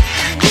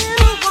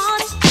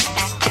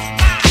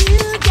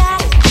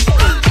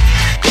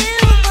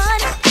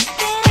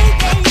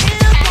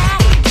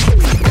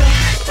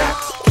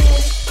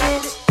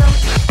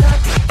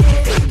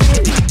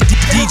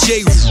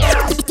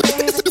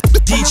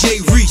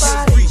 DJ Reece.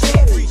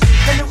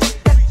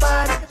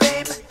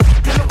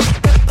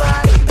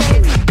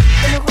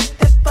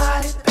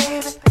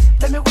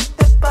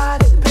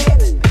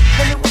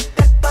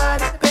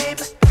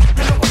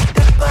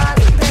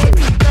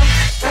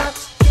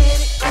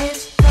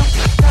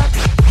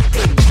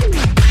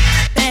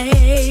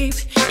 Babe,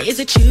 is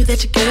it true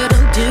that your girl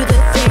don't do the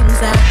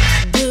things I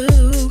do?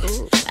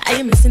 Are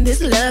you missing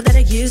this love that I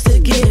used to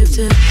give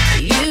to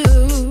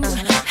you?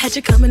 Had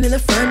you coming in the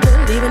front door,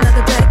 leaving out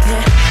the back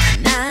at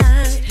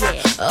night.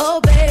 Oh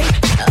babe,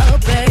 oh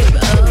babe,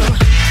 oh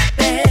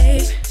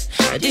babe.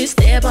 Do you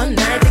stay up all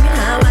night thinking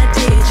how I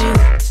did you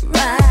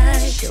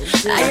right?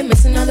 I am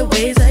missing all the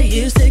ways I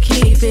used to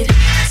keep it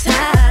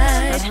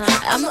tight.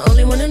 I'm the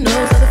only one who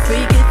knows all the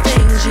freaky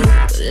things you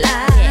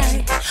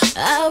like.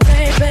 Oh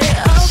baby,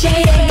 oh she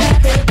ain't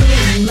got that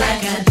boom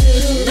like I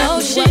do. No,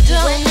 she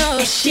don't.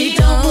 No, she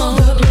don't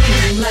move the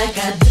boom like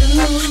I do.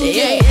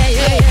 Yeah, yeah,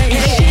 yeah, yeah,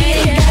 yeah. She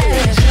ain't got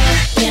that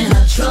junk in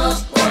her trunk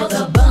or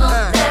the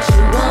bump that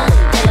you want,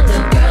 and the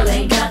girl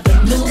ain't got the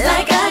moves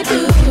like I do.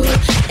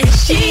 And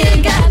she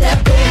ain't got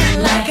that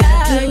boom like I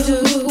do.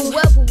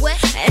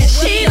 And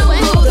she don't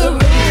move the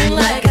room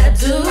like I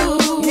do.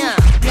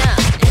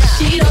 And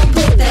she don't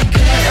put that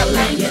curl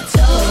on your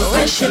toes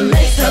when she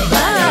makes her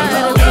body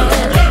roll.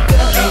 And that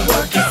girl ain't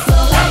working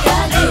slow like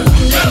I do.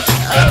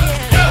 Oh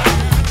yeah.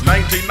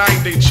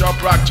 1990,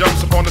 Sharp Rock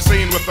jumps upon the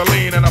scene with a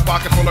lean and a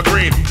pocket full of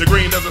green. The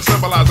green doesn't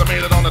symbolize I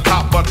made it on the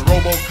top, but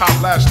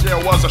RoboCop last year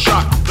was a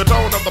shock. The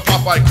tone of the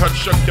Popeye cut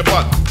shook your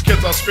butt.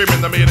 Kids are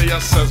screaming, the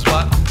media says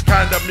what?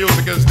 Kind of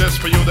music is this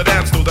for you to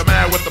dance to? The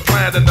man with the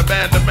plan and the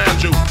band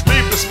demands you.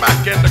 Leave the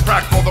smack and the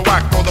crack for the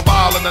whack, for the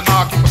ball and the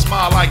knock, keep a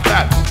smile like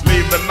that.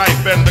 Leave the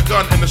knife and the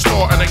gun in the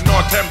store and ignore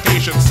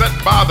temptation set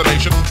by the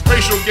nation.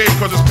 Racial game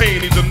cause it's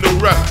pain needs a new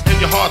rep. In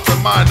your hearts and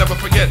mind, never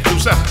forget who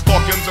Seth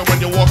Hawkins. And when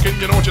you're walking,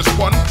 you know what you're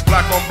spun.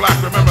 Black on black,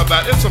 remember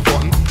that, it's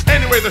important.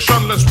 Anyways, the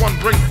shunless one,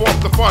 bring forth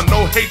the fun.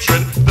 No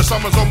hatred, the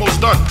summer's almost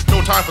done.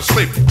 No time for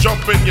sleep.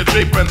 Jump in your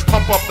Jeep and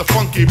pump up the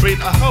funky beat.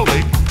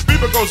 Holy.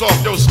 Beaver goes off,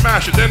 yo,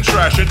 smash it, then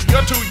trash it.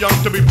 You're too young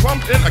to be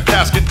plumped in a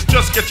casket.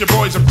 Just get your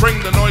boys and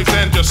bring the noise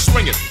and just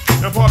swing it.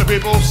 And party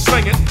people,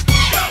 sing it.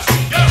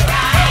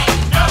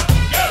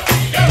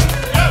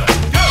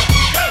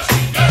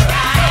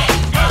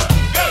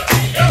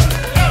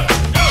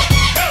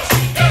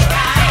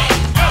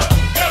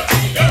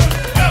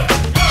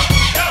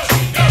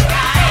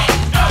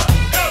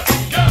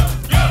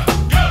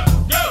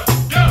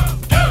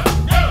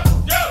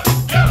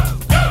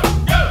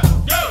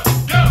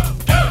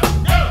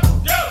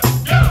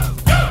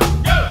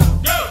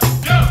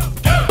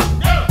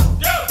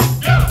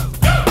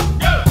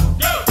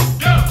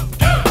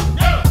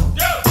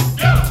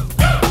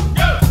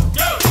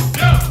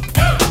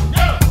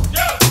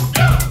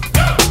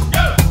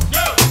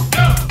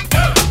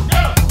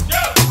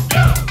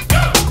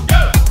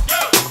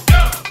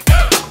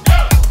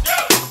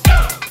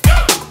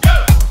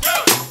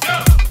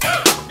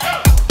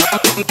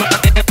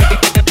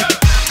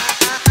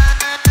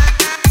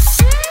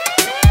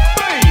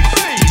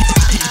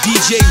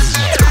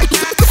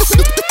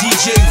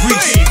 DJ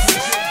Reece.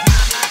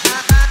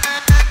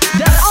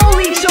 The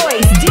only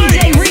choice, DJ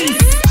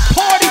Reece.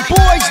 Party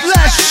boys,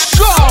 let's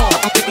go.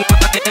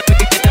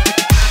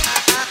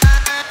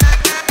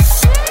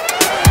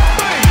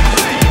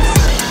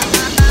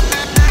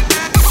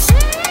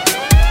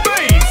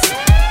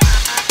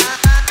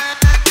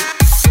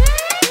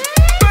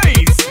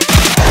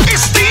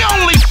 It's the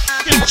only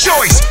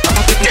choice,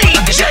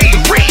 DJ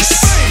Reece.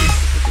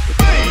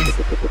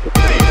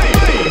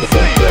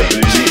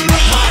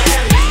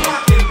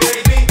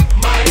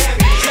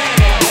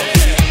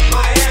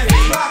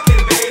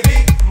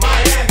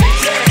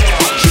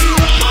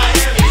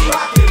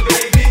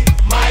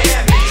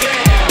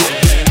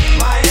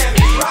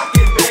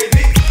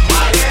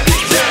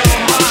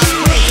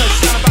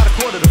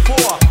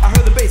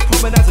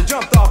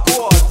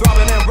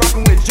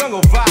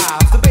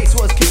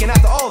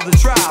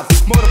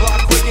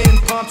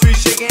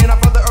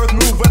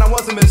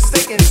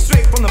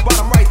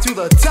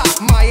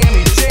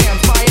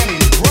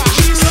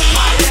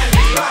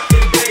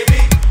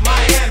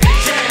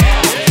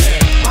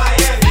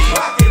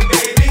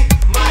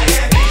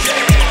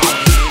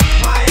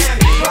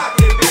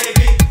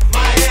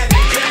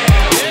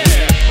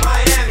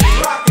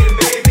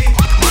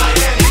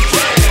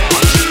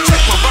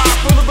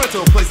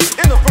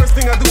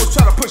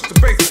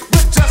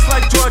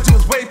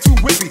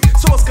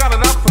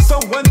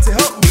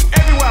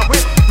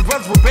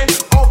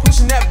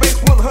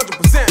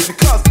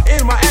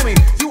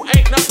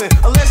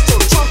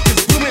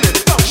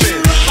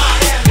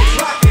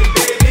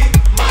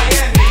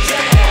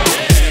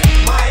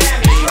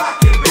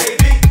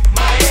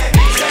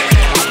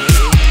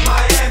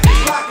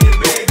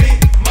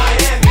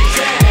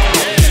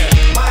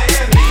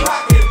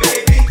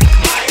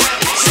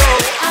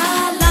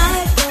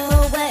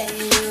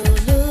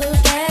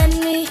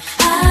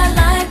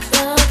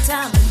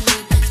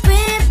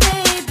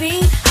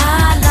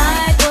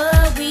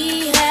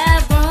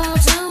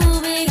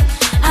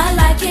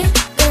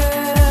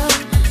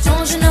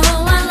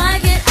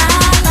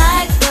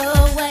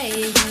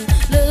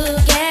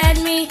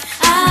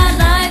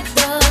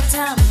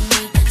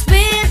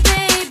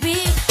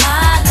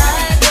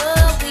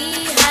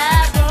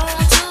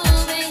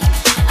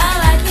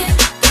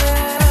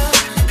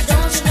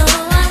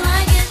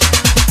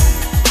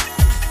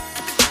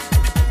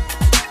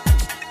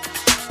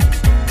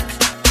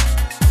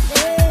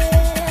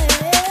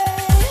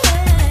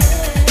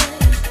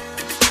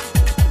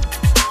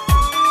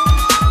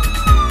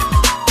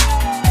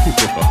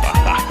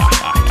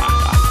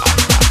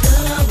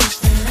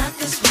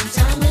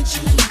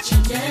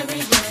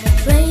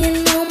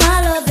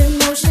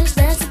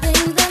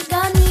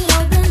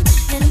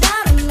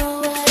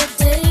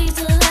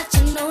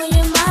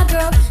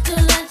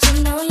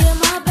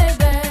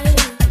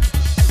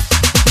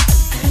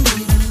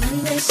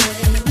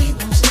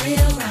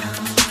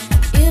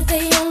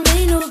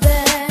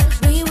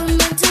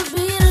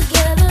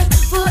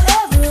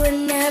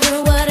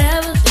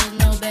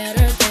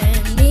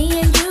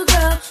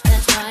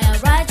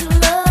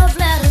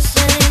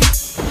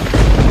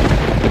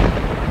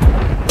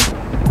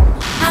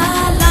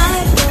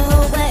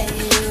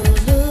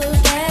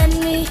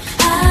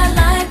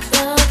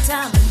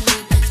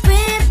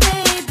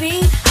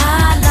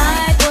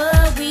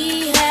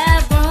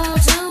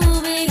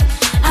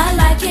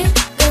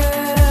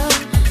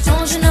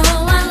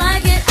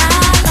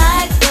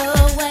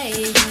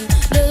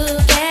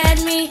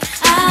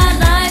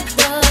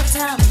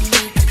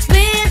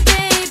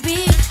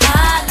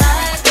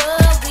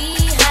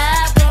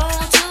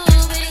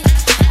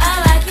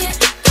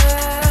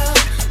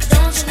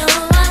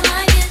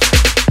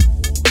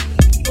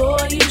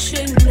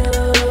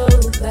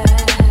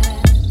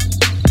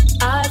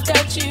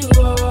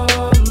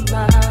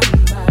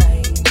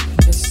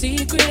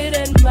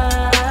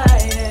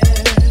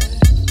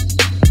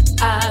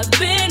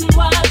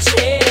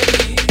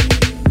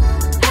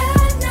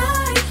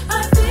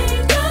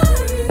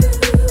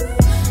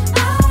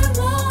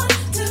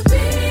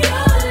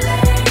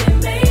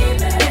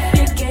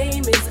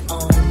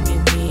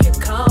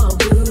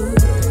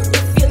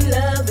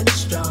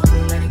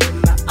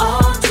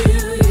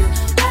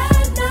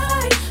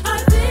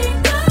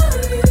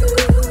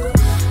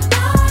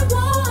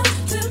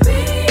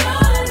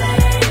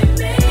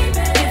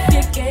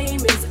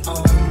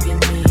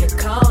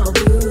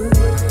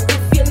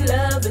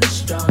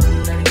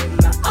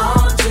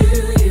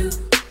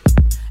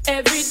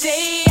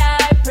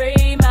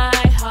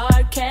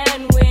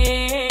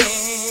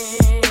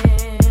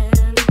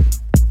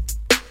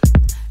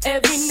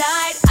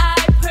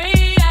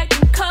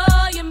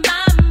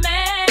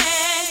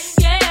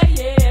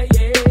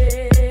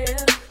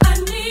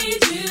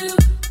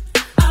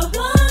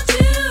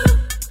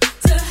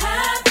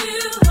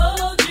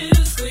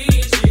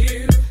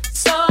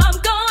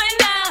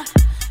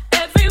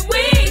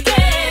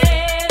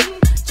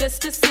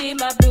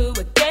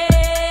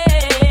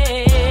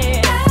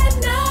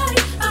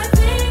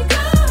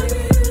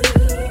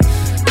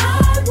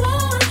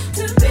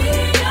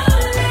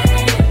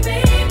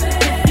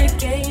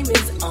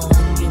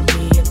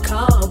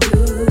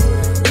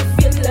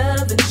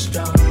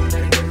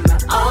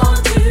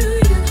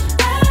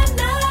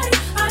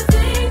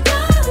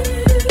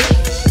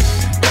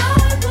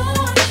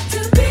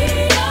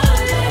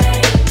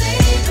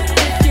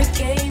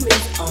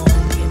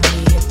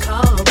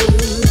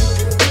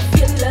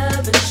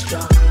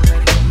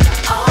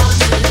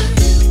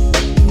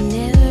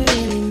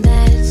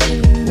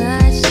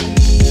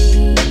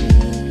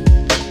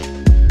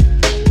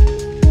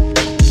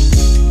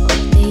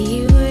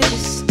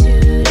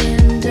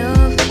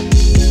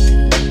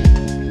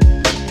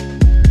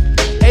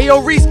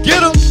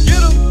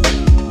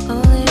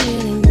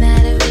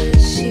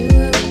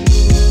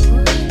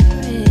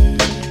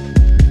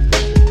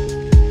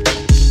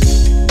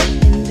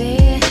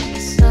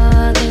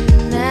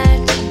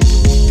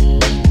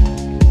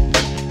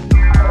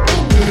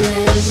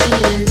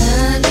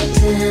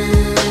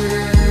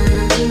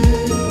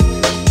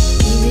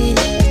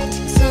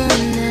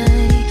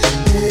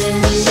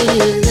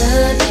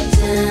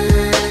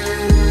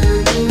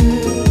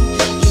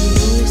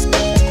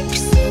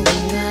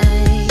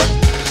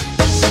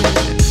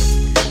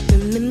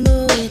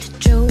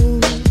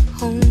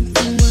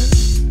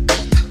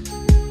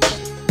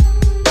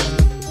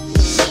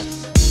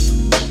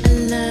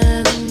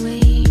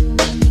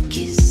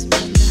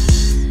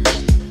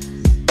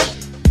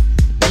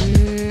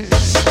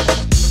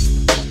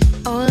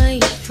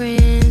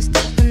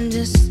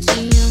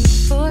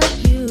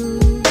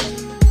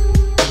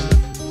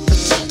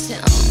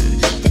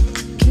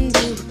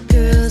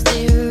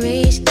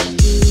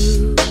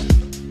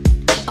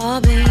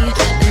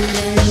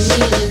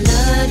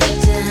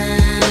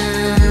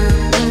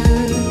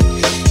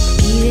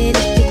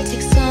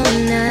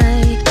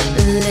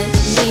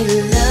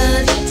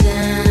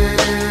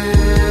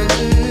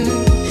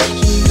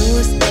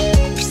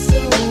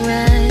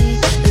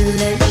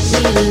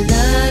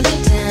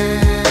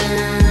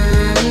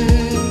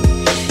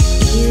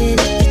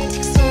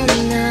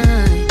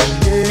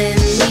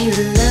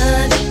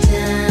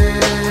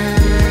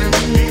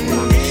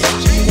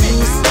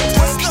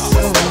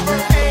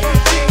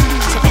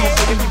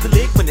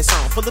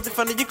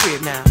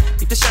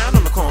 Keep the shine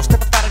on the corn,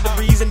 step up out of the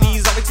breeze and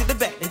knees all the way to the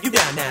back. And you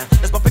down now,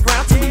 let's bump the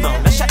ground till we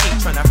moan. That shot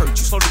ain't tryna hurt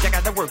you, slowly I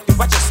gotta work you.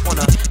 I just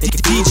wanna make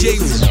it DJ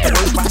Reece, the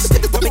word by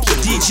step,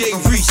 DJ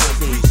Reece.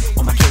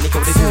 On my candy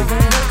coated 7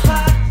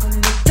 o'clock on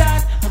the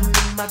dot, I'm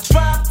in my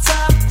drop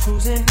top,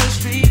 cruising the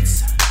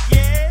streets.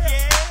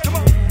 Come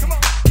on.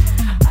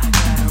 I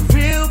got a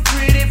real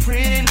pretty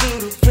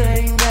little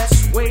thing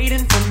that's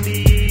waiting for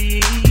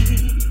me.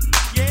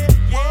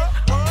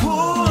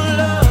 Pull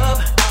up,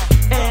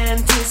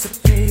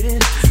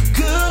 anticipated,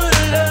 good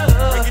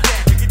love,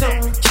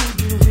 don't keep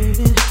you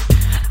waiting.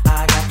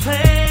 I got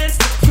plans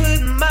to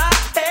put my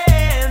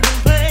hand in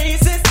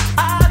places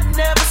I've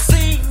never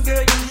seen,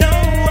 girl, you know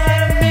what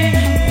I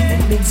mean.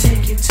 Let me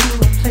take you to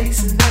a place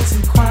nice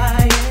and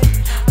quiet,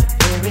 but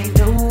there ain't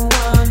no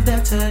one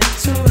there to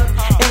interrupt.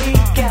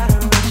 Ain't gotta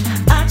rush,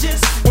 I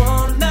just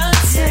wanna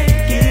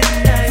take it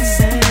nice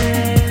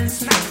and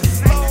slow.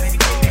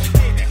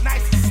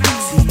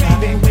 See, I've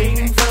been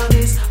waiting for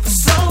this for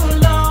so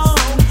long.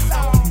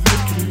 You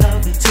can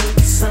love it till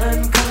the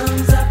sun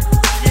comes up.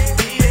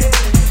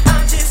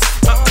 I just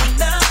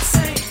wanna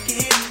take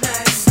it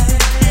nice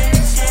and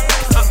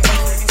slow.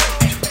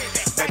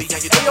 Hey,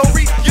 yo,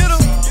 Reece, get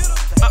him.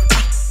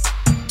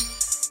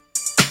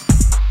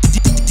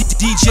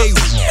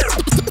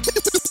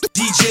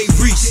 DJ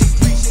Reece.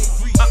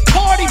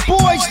 Party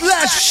boys,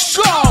 let's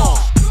go.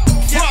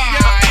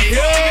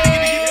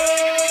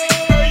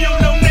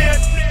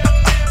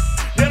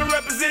 That'll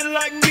represent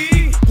like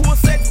me, who'll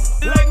sex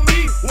like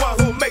me, one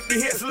who'll make the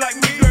hits like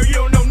me. Girl, you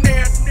don't know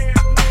that.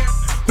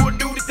 Who'll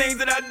do the things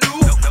that I do?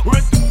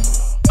 Run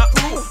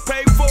through,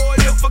 pay for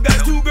it if I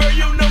got to. Girl,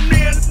 you know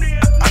that.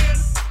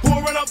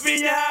 Who'll run off in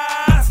your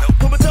eyes,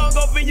 put my tongue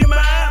off in your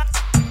mind.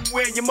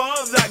 Where your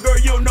mom's at, girl,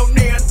 you know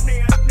that.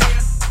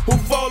 Who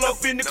fall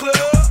off in the club,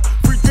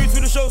 free drinks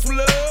to the show some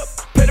love.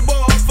 Pay the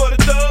ball for the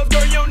thugs,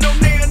 girl, you know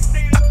that.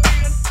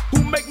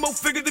 Who make more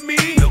figures than me?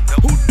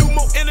 Who do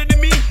more enter than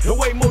me? And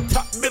way more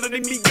top biller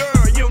than me,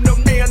 girl, you know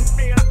that.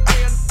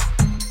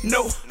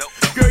 No,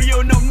 girl,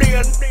 you know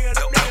that.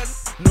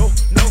 No,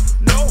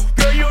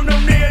 girl, you know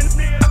that.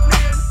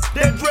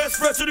 That dress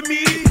fresher than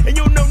me, and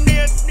you know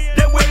that.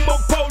 That way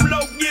more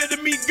polo gear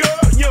than me,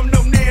 girl, you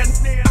know that.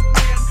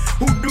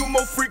 Who do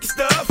more freaky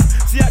stuff?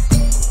 See, I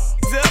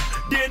up,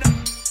 then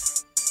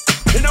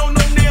and I don't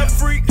know that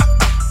freak.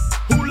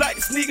 Who like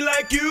to sneak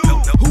like you?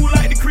 Who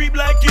like to creep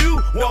like you?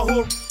 One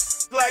who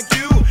like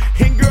you.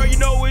 And girl, you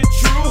know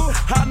it's true.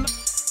 I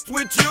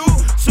with you.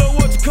 So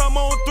what you come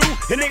on through?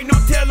 And ain't no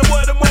telling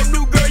what I'm gonna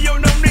do, girl. You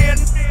know that.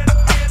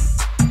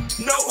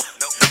 No.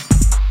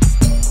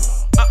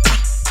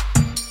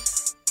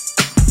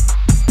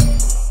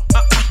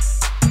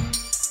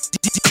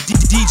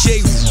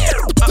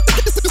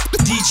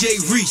 DJ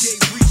Reece.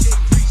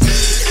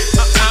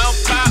 I'll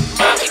pop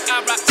Molly, I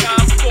rock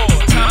time for.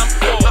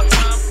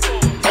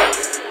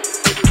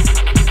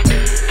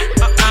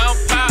 I'll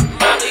pop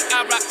Molly, I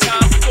rock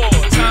time for.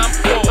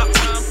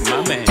 My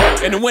man.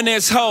 And when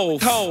there's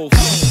hoes,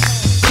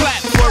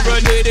 clap for a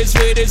niggas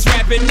with his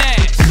rapping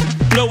ass.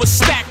 Blow a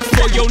stack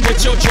for your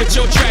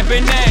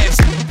trapping ass.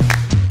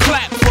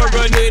 Clap for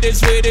a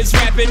niggas with his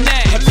rapping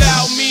ass.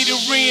 Allow me to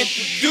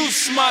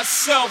reintroduce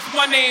myself.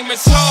 My name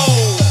is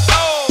Ho.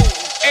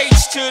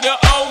 H to the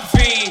OV.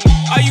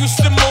 I used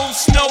to move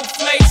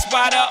snowflakes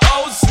by the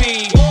OZ.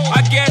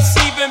 I guess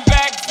even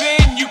back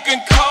then you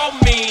can call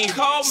me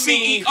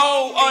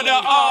CEO of the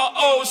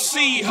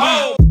ROC.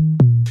 Ho.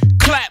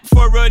 Clap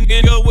for a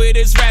nigga with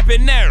his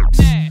rapping nerves.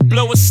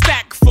 Blow a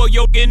stack for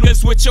your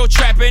niggas with your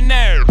trapping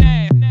nerve.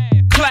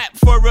 Clap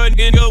for a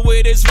nigga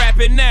with his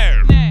rapping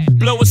nerve.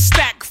 Blow a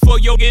stack for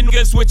your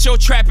niggas with your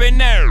trapping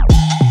nerve.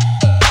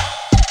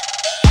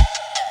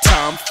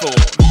 Time for.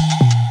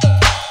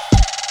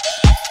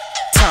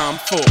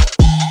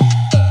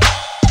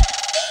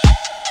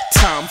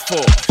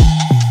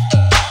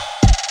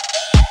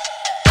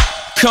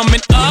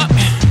 Coming up,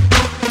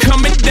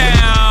 coming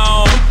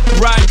down.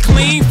 Ride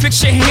clean,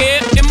 fix your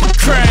hair in my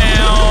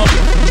crown.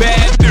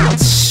 Bad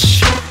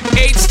bitch,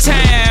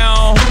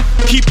 H-Town.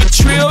 Keep it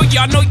trill,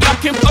 y'all know y'all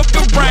can fuck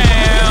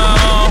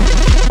around.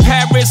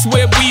 Paris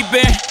where we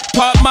been,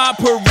 part my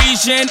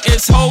Parisian.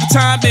 It's whole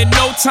time and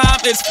no time,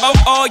 it's for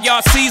all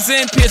y'all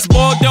season. Piss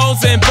Bordeaux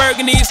and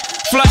Burgundies,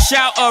 flush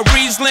out a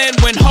Riesling.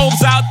 When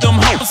hoes out, them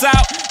hoes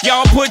out,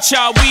 y'all put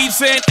y'all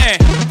weaves in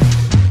and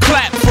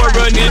clap for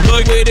a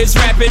nigga with his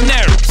rapping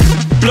nerves.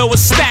 Blow a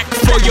stack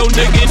for your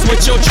niggas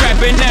with your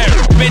trapping nerves.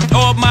 Spent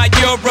all my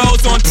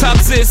euros on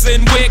tuxes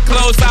and weird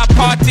clothes. I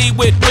party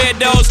with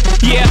weirdos.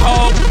 Yeah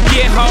ho,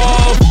 yeah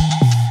ho.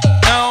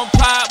 I don't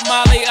pop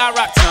Molly, I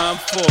rock time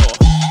for.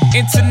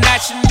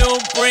 International,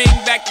 bring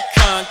back the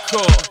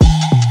Concord.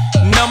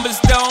 Numbers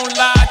don't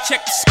lie,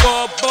 check the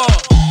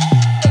scoreboard.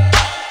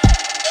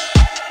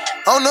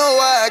 I don't know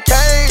why I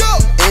came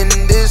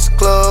in this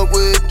club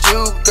with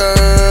you,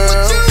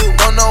 girl.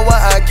 Don't know why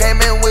I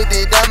came in with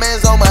the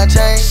diamonds on my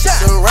chain.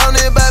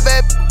 Surrounded by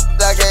bad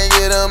I can't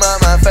get them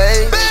out my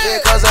face. Is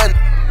it cause I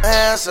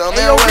handsome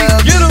and well?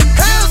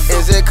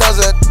 Is it cause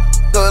I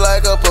look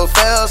like a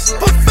professor?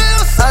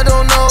 I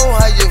don't know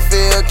how you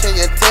feel,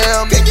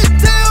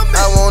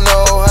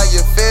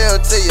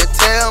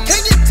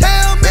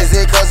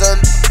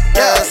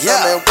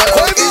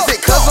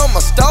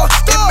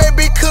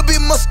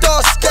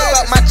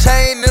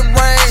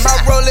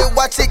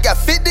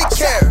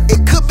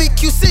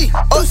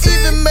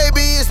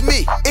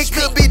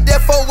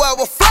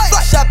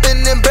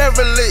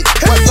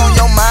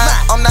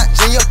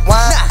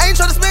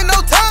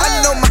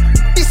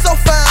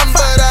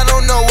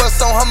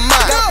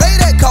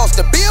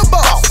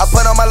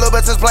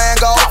 Van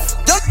Gogh.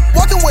 Just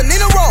walking with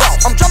Nina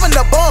Ross. I'm dropping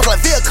the bombs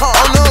like Viacom.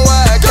 Don't know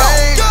why I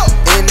came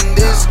in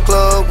this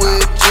club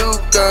with you,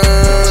 girl.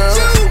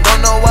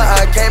 Don't know why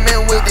I came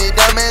in with the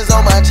diamonds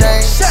on my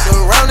chain.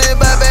 Surrounded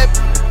by bad,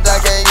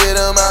 I can't get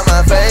them out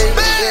my face.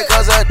 Is it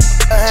cause I'm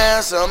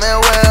handsome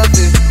and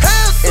wealthy?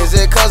 Is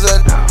it cause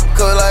I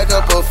cook like a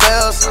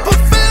professor?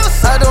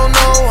 I don't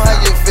know how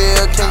you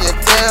feel, can you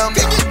tell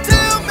me?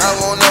 I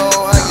won't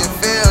know how you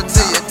feel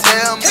till you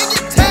tell me.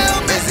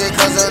 Is it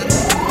cause I'm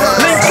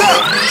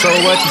So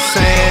what you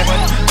saying?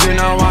 You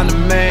know I'm the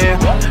man.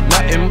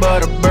 Nothing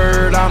but a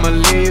bird, I'ma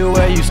leave you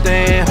where you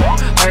stand.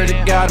 Heard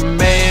you got a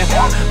man,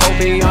 hope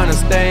he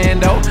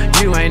understand though.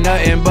 You ain't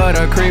nothing but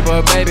a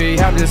creeper, baby,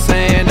 I'm just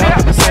saying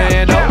though,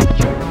 saying though.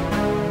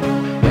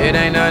 It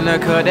ain't nothing to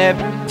cut that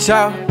bitch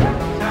off.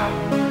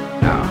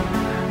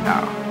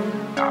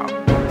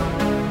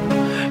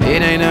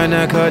 It ain't nothing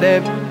to cut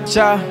that bitch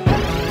off.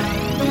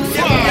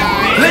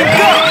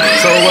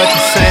 So what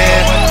you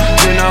saying?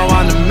 You know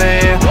I'm the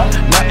man.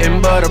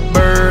 Nothing but a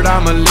bird,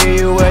 I'ma leave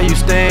you where you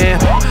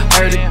stand.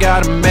 Heard you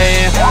got a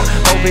man,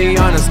 hope he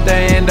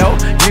understand though.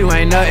 You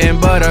ain't nothing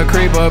but a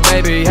creeper,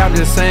 baby, I'm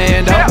just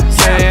saying though,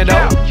 saying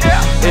though.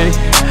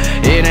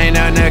 It ain't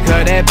nothing to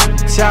cut that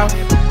bitch off.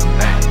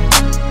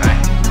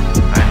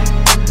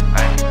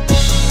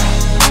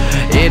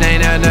 It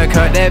ain't nothing to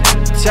cut that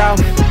bitch off.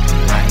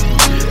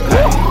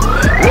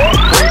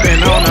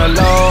 Creeping on the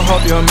low,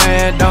 hope your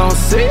man don't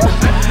see her.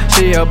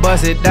 She'll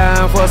bust it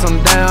down for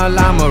some down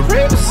lima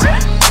Reece.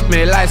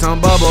 Me like some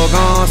bubble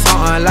gum,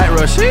 something like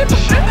Rashida.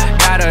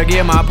 Gotta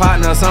give my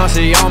partner some,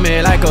 she on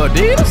me like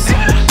Adidas.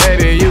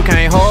 Baby, you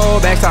can't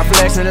hold back, stop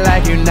flexing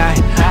like you not.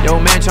 Yo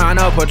man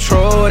tryna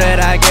patrol that,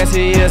 I guess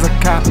he is a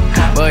cop.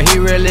 But he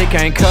really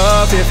can't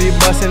cuff if he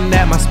bustin'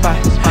 at my spot.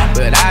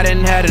 But I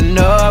didn't had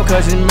enough,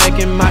 cause it's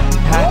making my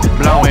hot.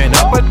 Blowing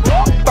up a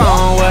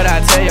phone, what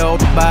I tell you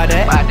about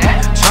that?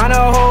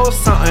 Tryna hold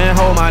something,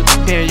 hold my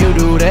and you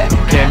do that.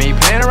 Get me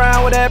playing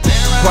around with that,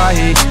 why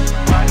he?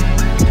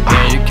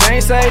 And you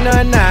can't say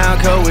nothing now,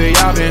 cause we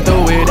all been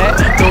through with that,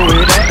 through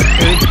with that.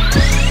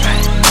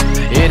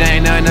 It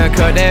ain't nothing to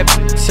cut that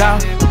bitch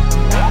off.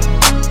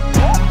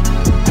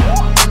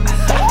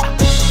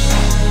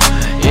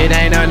 It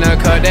ain't nothing to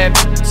cut that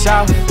bitch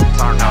off.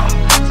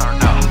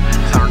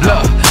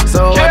 Look,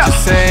 so what you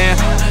saying?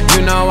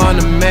 You know I'm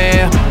the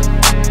man.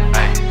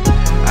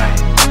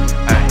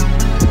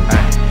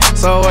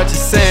 So what you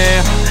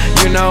saying?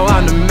 You know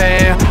I'm the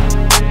man.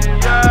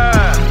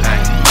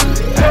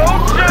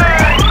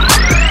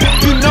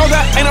 You know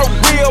that ain't a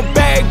real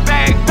bag,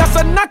 that's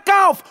a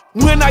knockoff.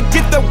 When I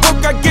get the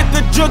work, I get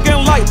the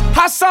jugging like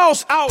hot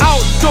sauce.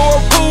 Outdoor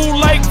pool,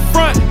 lake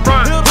front.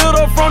 Build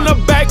up from the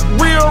back,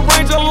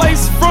 rearrange a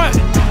lace front.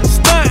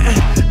 Stunt,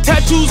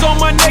 tattoos on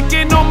my neck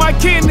and on my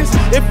kidneys.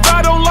 If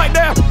I don't like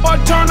that, I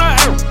turn her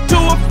to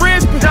a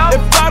frisbee.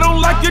 If I don't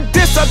like your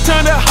diss, I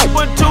turn that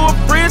into a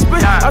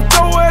frisbee. I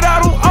throw it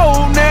out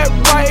on that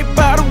right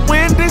by the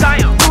window.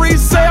 3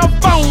 cell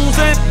phones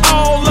and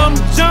all of them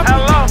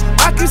jumping.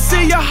 I can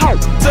see your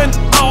hearts and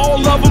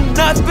all of them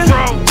nothing.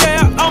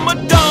 Yeah, I'm a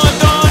Don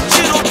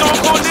Cheeto, Don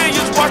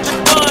Cornelius, watch the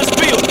gun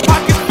spill.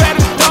 Pocket fat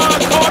as Don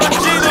Carter,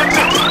 Cheeto,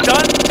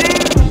 done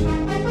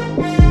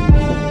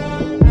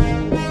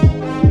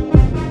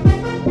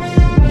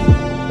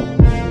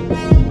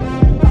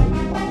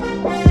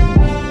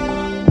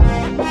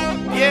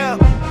yeah.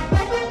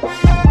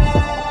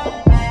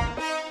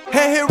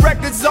 Hey, hit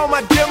records on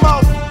my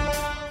demo.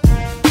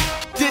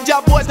 Did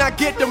y'all boys not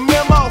get the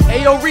memo?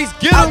 Ayo, Reece,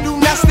 get 'em. I do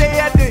not stay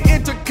at the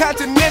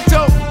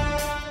Intercontinental.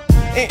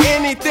 And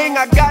anything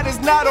I got is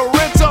not a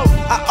rental.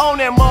 I own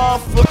that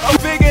motherfucker. I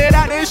figured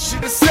out this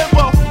shit is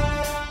simple.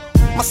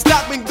 My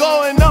stock been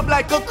going up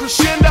like a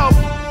crescendo.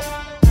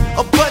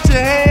 A bunch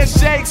of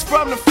handshakes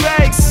from the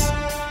fakes.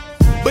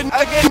 But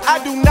again, I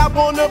do not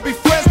wanna be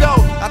friends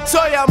though. I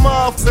told y'all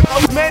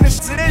motherfuckers, man, this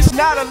is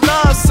not a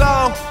love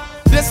song.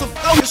 This a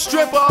fucking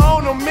stripper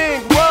on a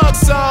mink rug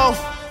song.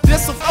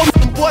 This a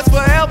fucking boys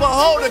forever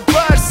hold a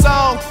grudge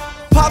song.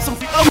 Pop some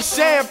fucking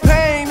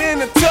champagne in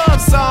the tub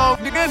song.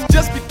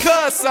 Just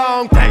because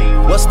song.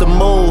 What's the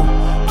move?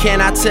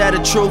 Can I tell the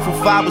truth?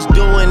 If I was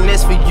doing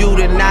this for you,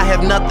 then I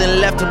have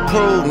nothing left to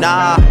prove.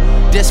 Nah,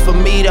 this for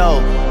me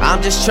though.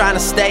 I'm just trying to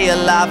stay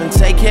alive and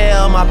take care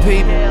of my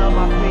people.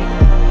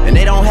 And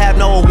they don't have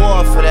no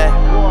award for that.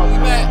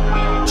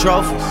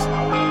 Trophies.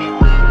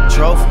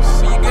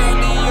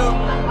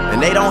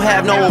 And they don't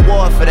have no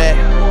award for that.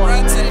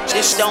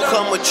 This don't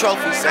come with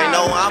trophies. Ain't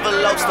no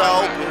envelopes to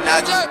open.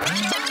 I just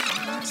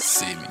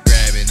see me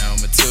grabbing on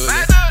my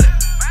tootie.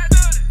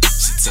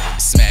 She told me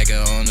smack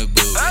her on the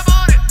booty.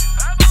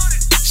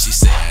 She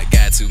said I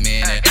got too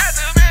many.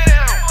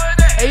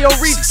 Ayo,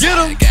 Reece, get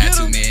 'em. I got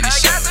too many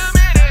shows.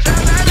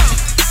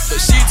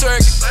 But she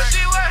twerking.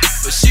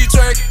 But she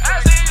twerking.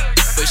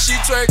 But she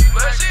twerking.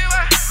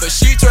 But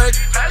she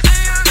twerking.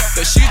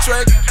 But she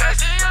twerking.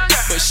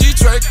 But she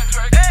twerking.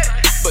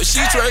 But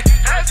she twerking.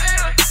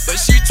 But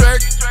she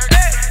twerking.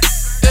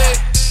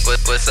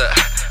 What's up?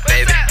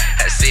 Baby,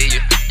 I see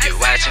you, you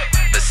watching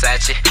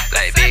Versace,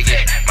 like Biggie,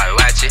 might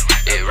watch it,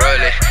 it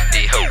rollin'.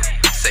 The hoe,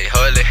 say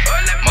holy,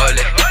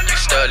 moly, you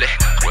stole it.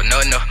 Well,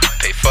 no,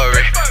 pay for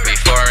it, we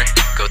foreign,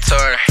 go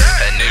touring.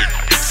 A new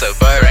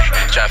Suburban,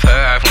 drop her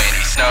off when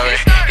he snoring.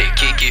 Hit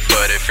Kiki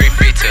for the free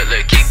till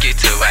look Kiki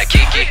to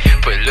Waikiki.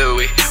 Put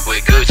Louis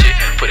with Gucci,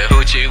 put a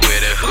hoochie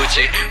with a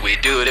hoochie. We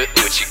do the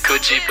hoochie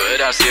coochie,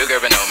 but I'm still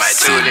grabbing on my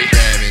toolie.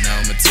 Grabbing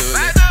on my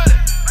toolie.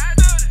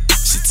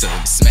 She told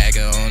me smack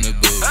her on the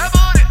booty.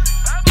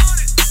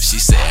 She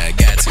said I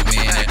got too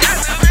many.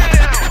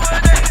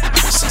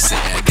 She said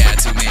I got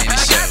too many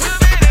shows.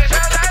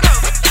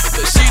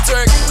 But she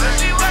twerk,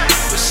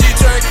 but she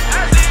twerk,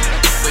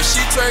 but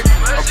she twerk,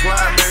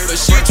 but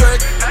she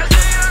twerk,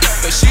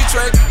 but she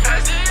twerk,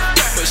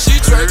 but she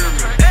twerk,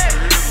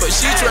 but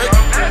she twerk,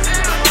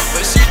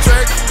 but she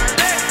twerk.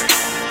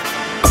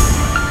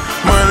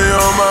 Money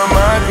on my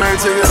mind, can't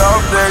take it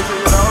off that.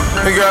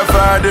 We got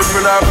 5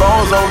 different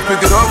iPhones, I'ma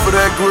pick it up for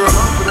that grill.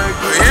 But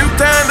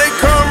anytime they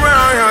come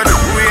around here,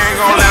 we ain't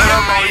gon' let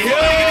up on you.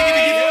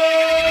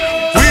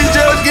 We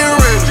just get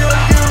ready.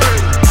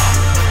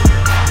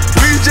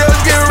 We just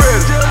get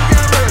ready.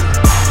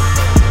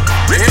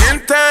 But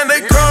anytime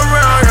they come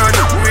around here,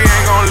 we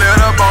ain't gon' let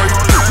up on you.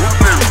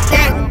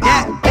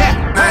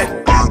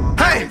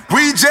 Hey,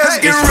 we just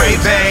get ready.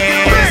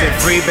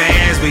 Free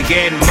bands, we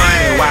getting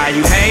money while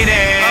you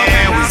hating.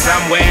 We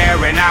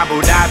somewhere in Abu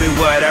Dhabi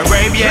with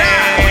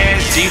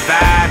Arabians. G5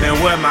 and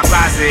with my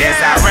posse, it's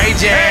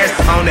outrageous.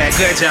 On that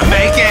good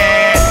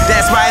Jamaican.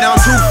 That's right, I'm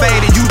too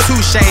faded, you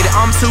too shaded.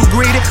 I'm too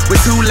greedy with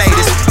 2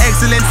 ladies.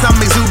 Excellence, I'm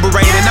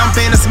exuberating. I'm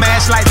finna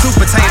smash like 2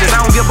 potatoes.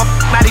 I don't give a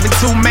not even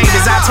 2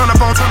 maters. I turn up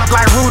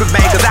like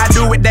rutabagas. I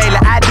do it daily,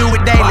 I do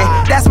it daily.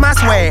 That's my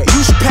swag,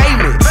 you should pay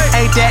me.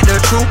 Ain't that the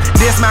truth?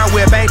 This my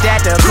whip, ain't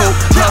that the coupe?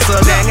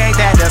 Hustle gang, ain't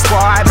that the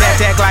squad? Back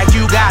act like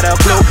you got a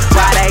clue.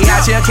 Why they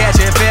out here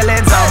catching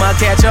feelings? I'ma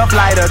catch a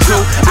flight or 2.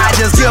 I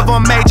just give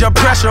them major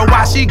pressure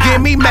while she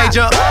give me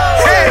major.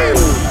 Hey!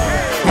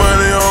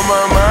 Money on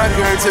my mind,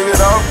 can't take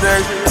it off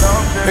that.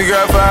 We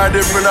got 5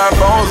 different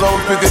iPhones,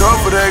 I'ma pick it up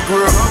for that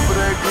grill.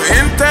 But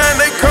anytime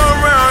they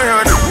come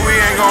around here, we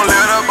ain't gon'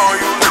 let up on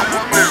you.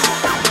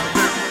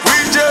 We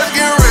just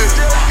get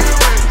ready.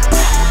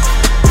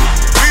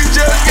 We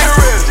just get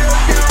ready.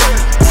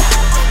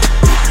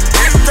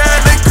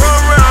 Anytime they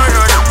come around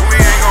here, we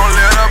ain't gon'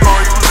 let up on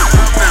you.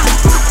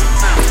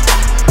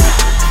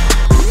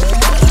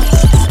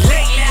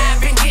 Lately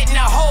I've been getting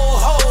a whole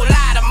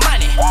lot of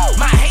money.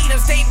 My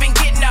haters, they been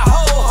getting a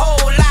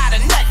whole lot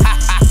of nut.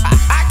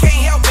 I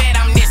can't help it,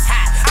 I'm this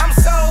hot. I'm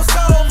so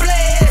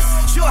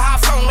blessed. Sure how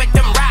fun with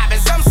them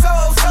robins. I'm so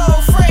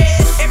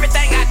fresh.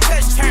 Everything I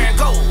touch turn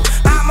gold.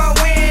 I'm a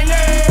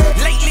winner.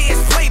 Lately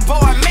it's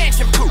Playboy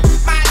Mansion proof.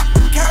 My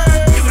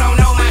curve, you don't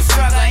know my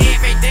struggle.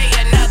 Every day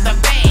another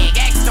bag.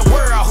 Ask the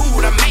world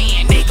who the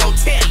man, they gon'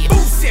 tell you.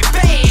 Boosie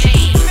bad.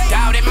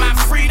 Doubted my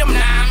freedom,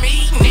 now I'm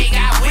eating. They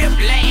got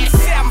whiplash.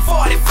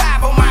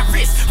 745 on my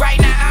wrist. Right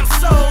now I'm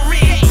so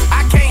rich.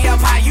 I can't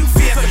help how you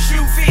feel, cause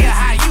you feel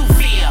how you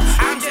feel.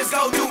 I'm just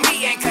gon' do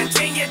me and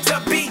continue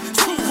to be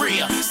too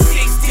real.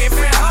 6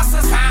 different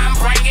hustles, I'm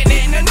bringing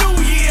in the new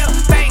year.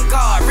 Thank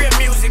God, real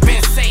music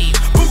been saved.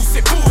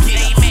 Boosie boogie,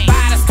 amen.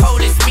 Bodies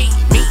cold as me.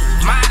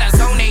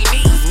 Miners on they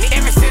knees.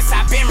 Ever since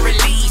I've been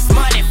released,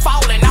 money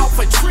falling off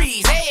of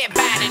trees.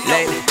 Everybody know.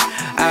 Lately,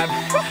 I've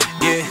been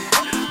getting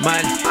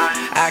money.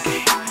 I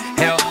can't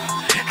help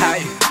how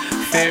you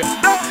feel,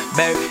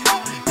 baby.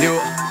 You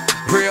a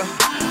real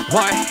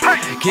one.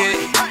 Get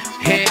it,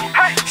 hit,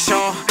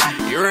 show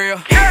 'em you real,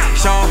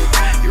 show 'em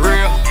you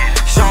real,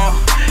 show 'em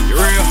you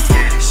real,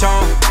 show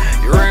 'em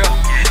you real,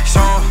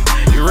 show 'em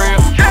you real.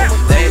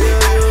 Lately,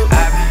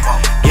 I've been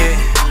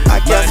getting money. I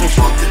can't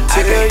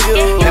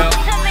help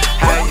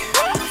how you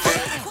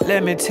feel.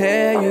 Let me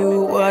tell you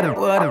what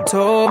I'm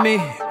told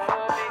me.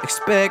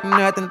 Expect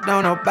nothing,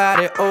 don't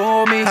nobody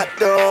owe me.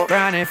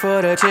 Grinding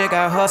for the chick,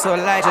 I hustle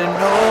like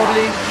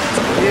Ginobili.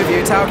 So if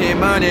you talking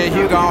money,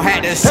 you gon'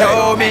 have to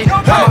show me.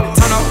 I'ma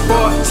turn up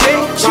for a chick,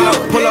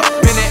 tryna pull up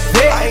in that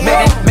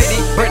bed. Make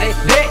these birthday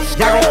dates,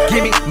 y'all gon'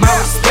 give me my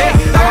respect.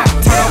 I'ma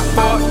turn up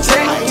for a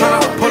chick,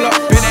 tryna pull up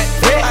in that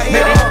bed.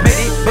 Make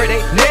these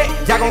birthday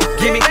dates, y'all gon'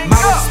 give me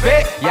my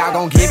respect. Y'all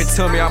gon' give it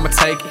to me, I'ma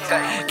take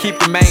it. Keep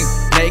the main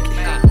naked.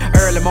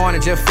 Early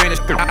morning, just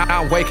finished.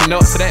 I'm waking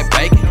up to that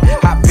bacon.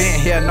 I been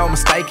here, no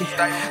mistaking.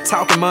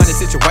 Talking money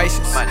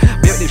situations.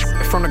 Built this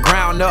from the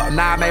ground up,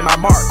 now I made my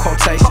mark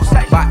quotations.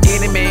 By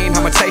any means,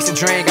 I'ma chase the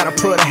dream. Gotta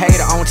put a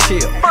hater on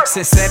chill.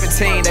 Since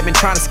 17, they been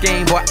trying to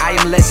scheme. Boy, I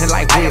am legend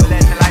like Will.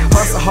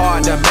 Hustle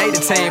hard, done made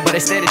the team, but they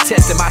steady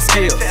testing my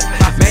skills.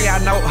 Man, I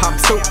know I'm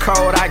too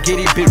cold, I get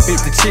these big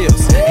the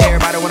chills.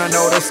 Everybody wanna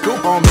know the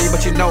scoop on me,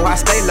 but you know I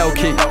stay low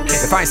key.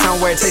 If I ain't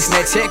somewhere chasing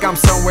that check, I'm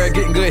somewhere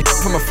getting good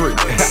from a freak.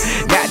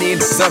 Got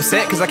these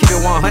upset, cause I keep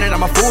it 100,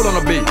 I'm a fool on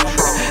the beat.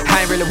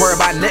 I ain't really worried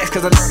about next,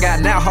 cause I got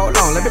now, hold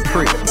on, let me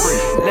pre.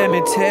 Let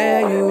me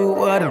tell you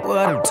what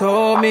I'm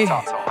told me.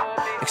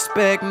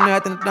 Expect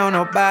nothing, don't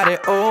nobody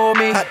owe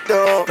me.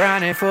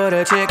 Grinding for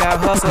the chick, I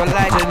hustle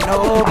like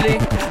Ginobili.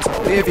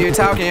 So if you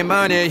talking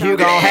money, you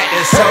gon' have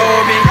to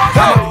show me.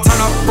 I'ma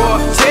turn up for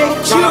a chick,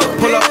 tryna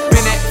pull up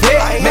in that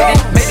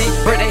hit. Make these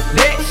birthday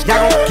lit,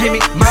 y'all gon' give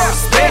me my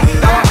respect.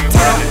 I'ma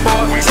turn up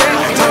for a chick,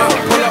 tryna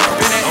pull up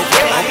in that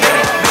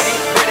hit.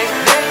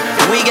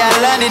 We got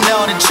London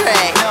on the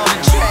track.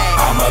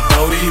 I'm a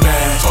 30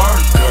 man,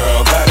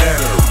 girl, clap that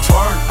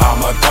twerk.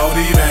 I'm a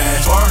 30 man,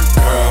 girl,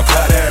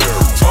 clap that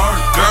twerk.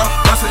 Girl,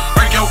 bust it,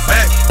 break your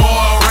back, boy,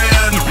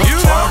 real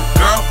twerk.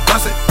 Girl,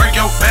 bust it, break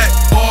your back,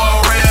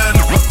 boy, real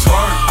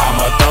twerk. I'm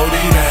a 30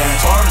 man,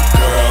 girl,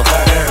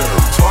 clap that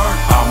twerk.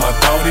 I'm a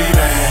 30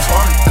 man,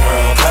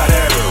 girl, clap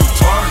that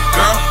twerk.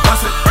 Girl,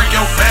 bust it, break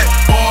your back,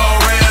 boy,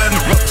 real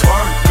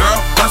twerk.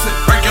 Girl, bust it,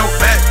 break your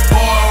back,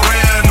 boy,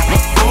 real.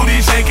 Booty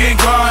shaking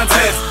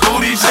contest,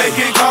 booty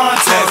shaking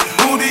contest,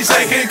 booty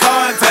shaking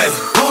contest,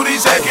 booty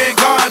shaking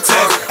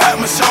contest. At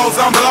my shows,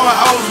 I'm blowing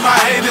O's, my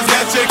haters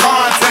get your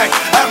contact.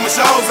 At my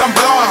shows, I'm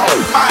blowing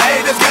O's, my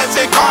haters get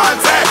your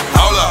contact.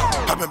 Hold up,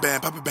 pop it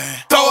band, pop it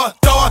band. Throw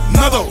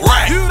another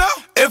rack. You know,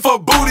 if a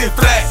booty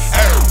flat,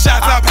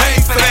 shots I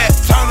pay for that.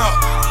 Turn up,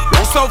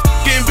 I'm so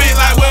fucking big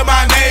like where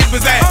my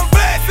neighbors at.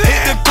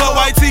 Hit the club,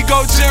 white tee,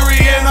 go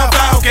cherry, and a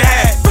Falcon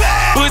hat.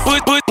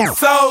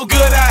 So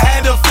good, I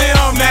had to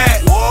film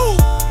that.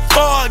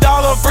 $4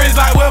 fridge,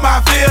 like where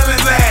my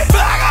feelings at.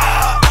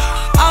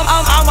 I'm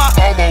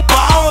a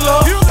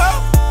baller.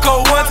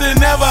 Go once and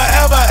never,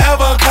 ever,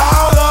 ever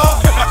call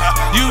her.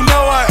 You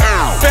know what?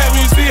 Fat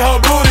me see her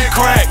booty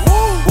crack.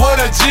 What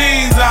a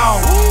jeans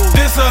on.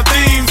 This a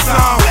theme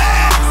song.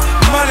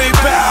 Money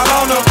pal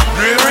on the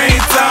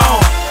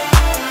ringtone.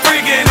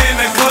 Freaking in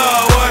the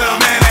club with a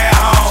man at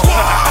home.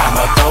 I'm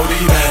a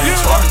 30 man,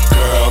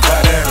 girl,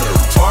 clap that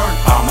twerk.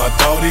 I'm a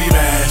 30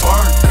 man,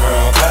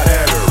 girl, clap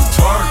that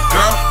twerk.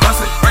 Girl,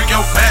 bust it, break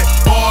your back,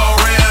 boy,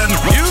 real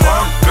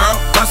twerk. Girl,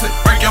 bust it,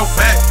 break your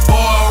back,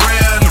 boy,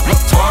 real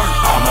twerk.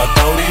 I'm a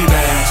 30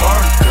 man,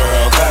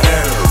 girl, clap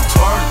that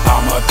twerk.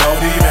 I'm a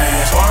 30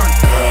 man,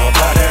 girl,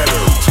 clap that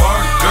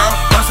twerk. Girl,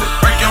 bust it,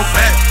 break your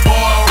back,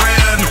 boy,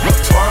 real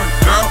twerk.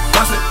 Girl,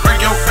 bust it,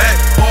 break your back,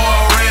 boy,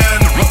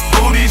 real.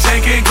 Booty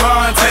shaking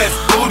contest,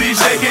 booty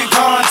shaking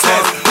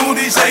contest,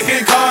 booty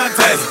shaking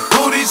contest,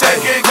 booty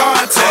shaking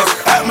contest.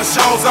 At my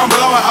shows, I'm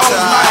blowing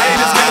O's, my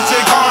haters get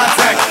your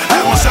contact.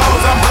 At my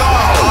shows, I'm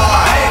blowing O's,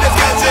 my haters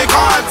get your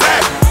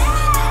contact.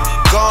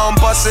 Gon'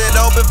 bust it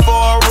open for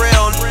a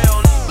real.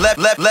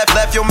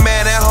 Left your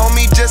man at home,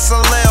 he just a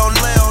lil.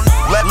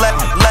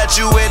 Let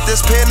you hit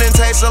this pin and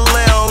taste a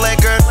lil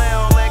liquor.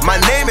 My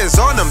name is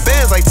on them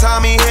bins like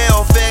Tommy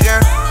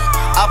Hilfiger.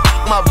 I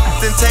fuck my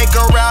then take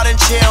her out and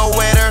chill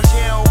with her.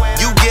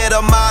 You get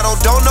a model,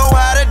 don't know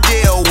how to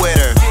deal with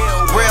her.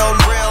 Real,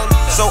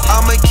 so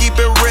I'ma keep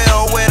it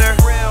real with her.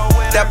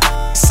 That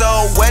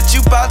so wet,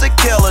 you bout to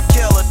kill her.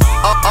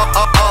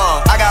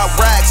 I got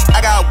racks,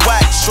 I got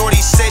wax. Shorty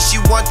says she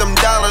want them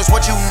dollars.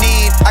 What you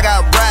need? I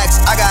got racks,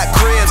 I got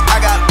cribs, I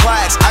got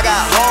plaques, I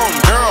got home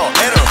girl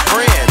and her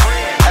friend.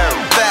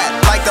 Fat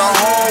like the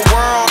whole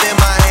world in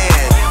my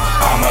hand.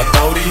 I'm a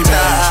 30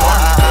 man,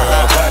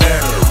 girl, clap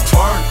that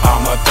twerk.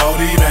 I'm a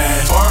 30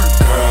 man,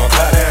 girl,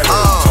 clap that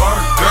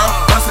twerk. Girl,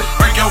 bust it,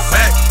 break your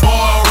back,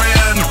 boy,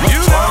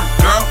 real twerk.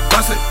 Girl,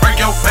 bust it, break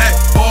your back,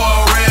 boy,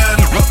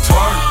 real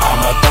twerk.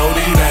 I'm a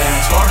 30 man,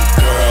 girl,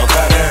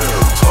 clap that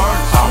twerk.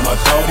 I'm a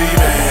 30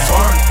 man,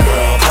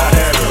 girl, clap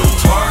that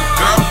twerk.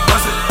 Girl,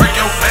 bust it, break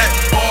your back,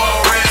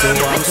 boy,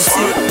 real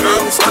twerk.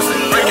 Girl, bust it,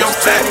 break your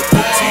back,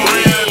 boy,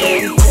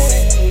 real.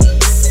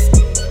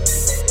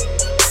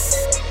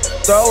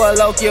 Throw a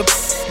low key,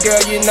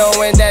 girl, you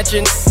knowin' that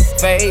you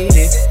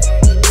faded.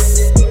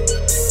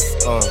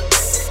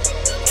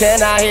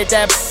 Can I hit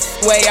that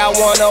way? I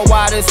wanna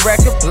why this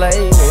record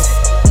played.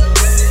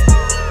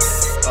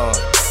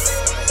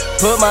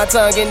 Put my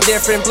tongue in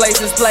different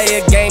places, play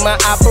a game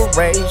of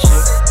operation.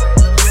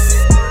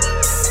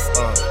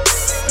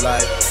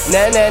 Like,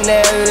 na na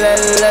na la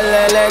la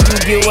la la, you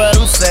get what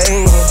I'm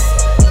saying?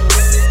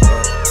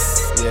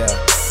 Yeah.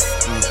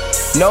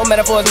 No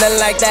metaphors, nothing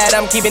like that.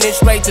 I'm keeping it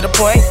straight to the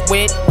point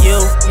with you.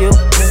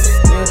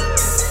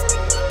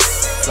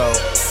 So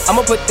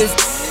I'ma put this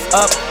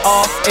up,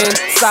 off,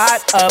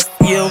 inside of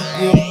you.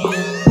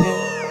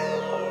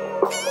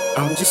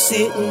 I'm just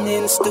sitting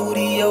in the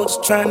studio,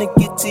 just trying to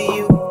get to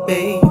you,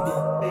 baby.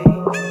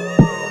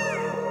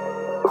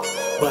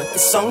 But the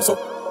song's so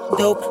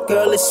dope,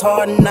 girl, it's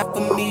hard enough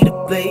for me to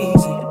blaze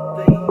it.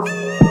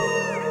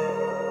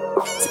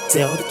 To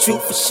tell the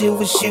truth, for sure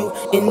was you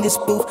in this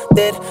booth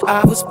that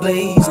I was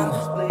blazing.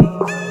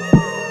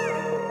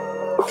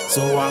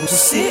 So I'm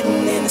just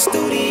sitting in the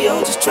studio,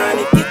 just trying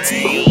to get to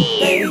you,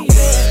 baby.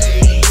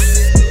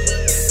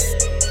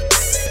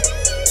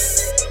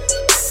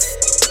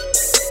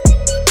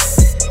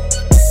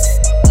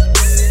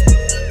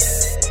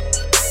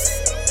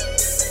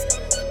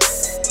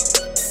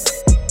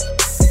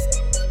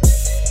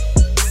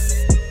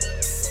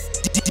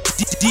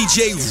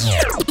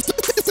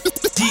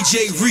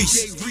 DJ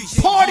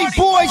Reece. Party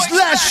boys,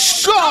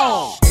 let's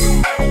go!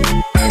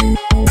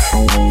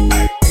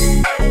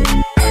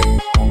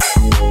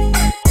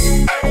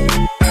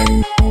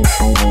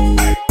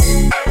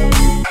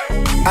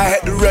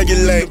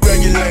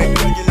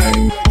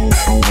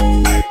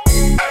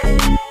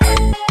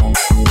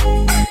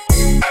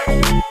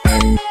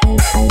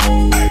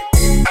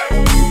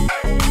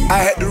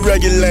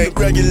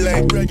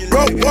 regulate.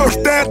 Broke work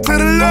stand to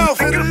the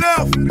left.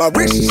 My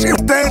rich shit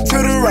stand to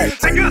the right.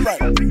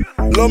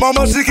 Lil'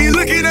 mama, she keep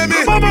looking at me.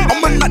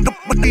 I'ma knock the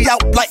pussy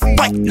out like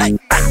fight night.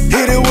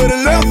 Hit it with the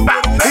left,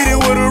 hit it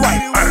with the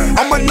right.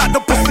 I'ma knock the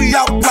pussy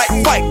out like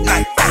fight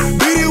night.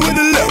 Beat it with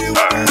the left,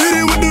 beat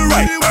it with the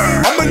right.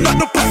 I'ma knock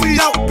the pussy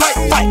out like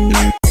fight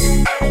night.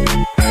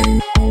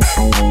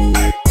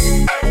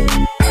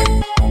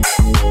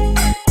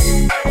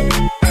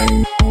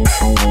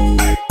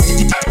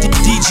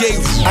 DJ,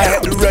 I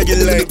had to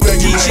regulate.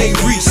 DJ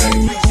Reece.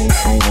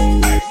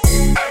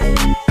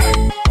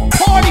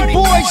 Party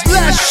boys,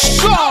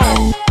 let's go.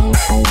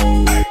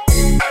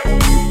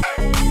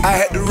 I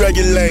had to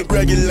regulate.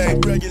 Broke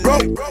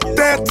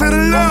stand to the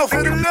left.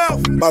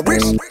 My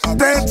rich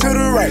stand to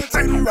the right.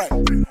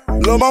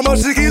 Lil' mama,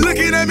 she keep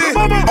looking at me.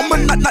 I'ma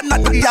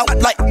knock it out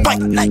like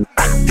fight night.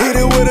 Hit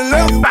it with the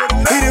left,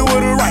 hit it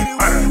with the right.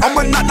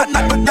 I'ma knock it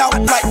out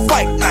like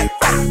fight night.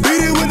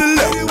 Beat it with the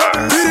left,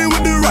 beat it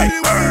with the right.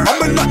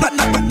 I'ma knock it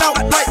out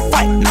like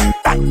fight night.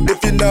 If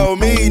you know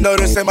me, know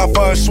this ain't my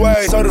first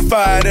way.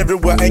 Certified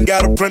everywhere, ain't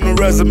got a print a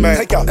resume.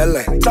 Take out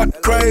LA.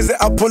 Talk crazy,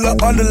 I pull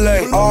up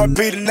underlay.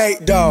 RP to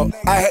Nate, dog.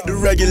 I had to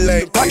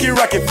regulate. Pocket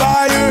rocket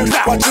fire,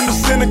 watch him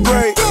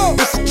disintegrate.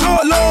 It's a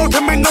short load,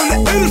 coming on the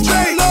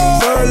interstate.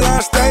 Third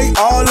line steak,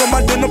 all on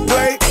my dinner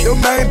plate. Your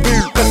main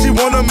beef, cause she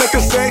wanna make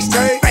a sex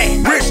tape.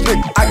 Rich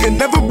nigga, I can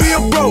never be a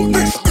broke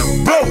nigga.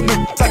 Broke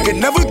nigga, I can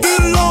never get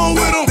along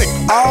with them.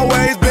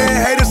 Always been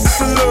hated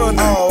since a little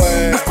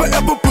nigga. But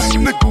forever push a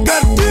nigga,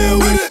 gotta deal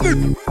with it.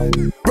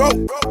 Broke,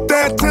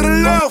 stand to the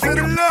left.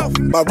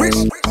 My rich,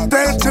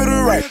 stand to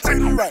the right.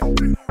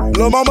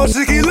 Lil' mama,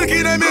 she keep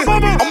looking at me.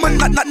 I'ma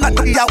knock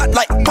it out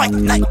like fight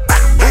night.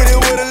 Hit it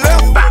with the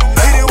left,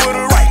 hit it with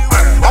the right.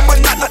 I'ma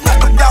knock it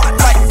out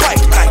like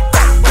fight night.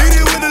 Hit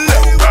it with the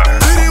left,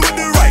 hit it with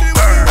the right.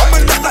 I'ma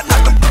knock it.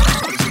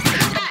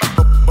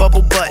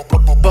 Bubble butt,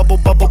 bubble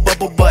butt,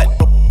 bubble butt,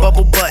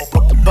 bubble butt.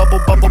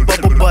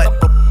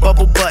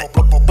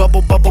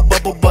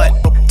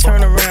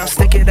 Turn around,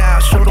 stick it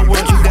out, show the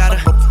world you got a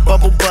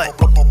bubble butt,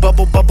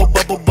 bubble butt,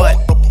 bubble butt,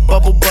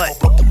 bubble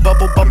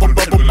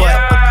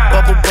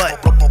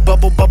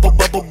butt,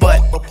 bubble butt.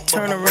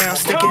 Turn around,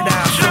 stick it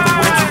out, show the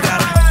world you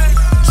got a.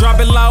 Drop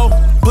it low,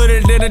 put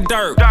it in the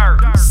dirt.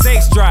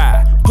 Sex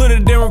drive, put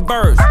it in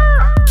reverse.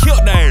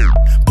 Killed her,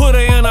 put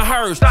her in a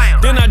hearse.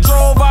 Then I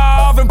drove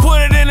off and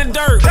put it in the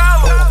dirt.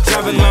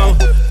 Drop it low,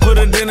 put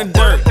it in the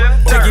dirt.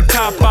 Take your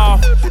top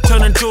off,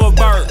 turn into a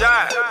bird.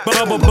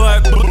 Bubble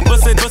butt,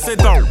 bust it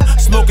down.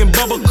 Smoking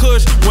bubble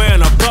kush,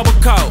 wearing a bubble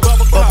coat.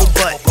 Bubble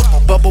butt,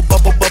 bubble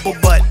butt, bubble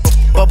butt,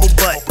 bubble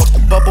butt,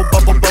 bubble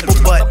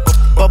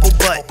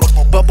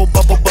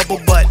butt, bubble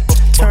butt.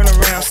 Turn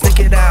around, stick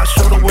it out,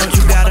 show the world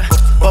you got a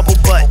bubble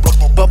butt,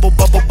 bubble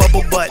butt, bubble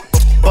butt,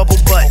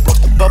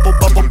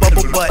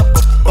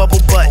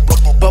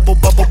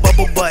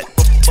 bubble butt.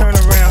 Turn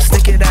around,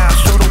 stick it out,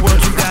 show the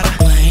world you got a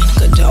wine,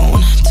 go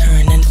down,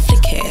 turn and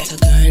flick it. A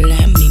girl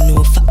like me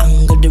know for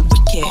angle the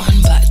wicked.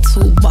 One back,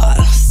 two ball,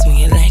 swing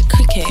it like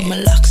cricket. My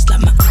locks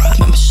like my crap,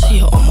 let me show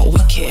you all my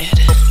wicked.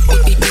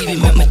 Baby,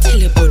 make me tell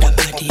you about that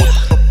body.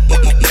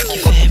 Make you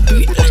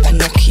vibrate like a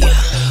Nokia.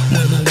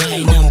 When my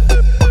wine and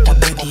that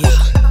body.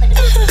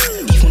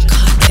 Even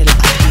cartel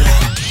idea.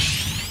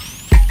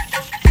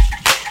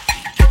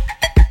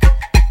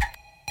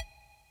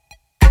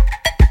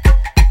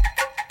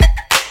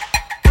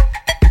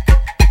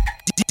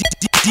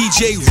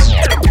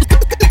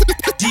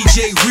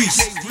 DJ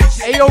Reece.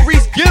 Ayo,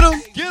 Reece, get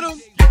him.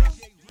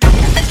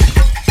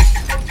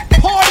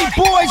 Party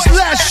boys,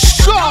 let's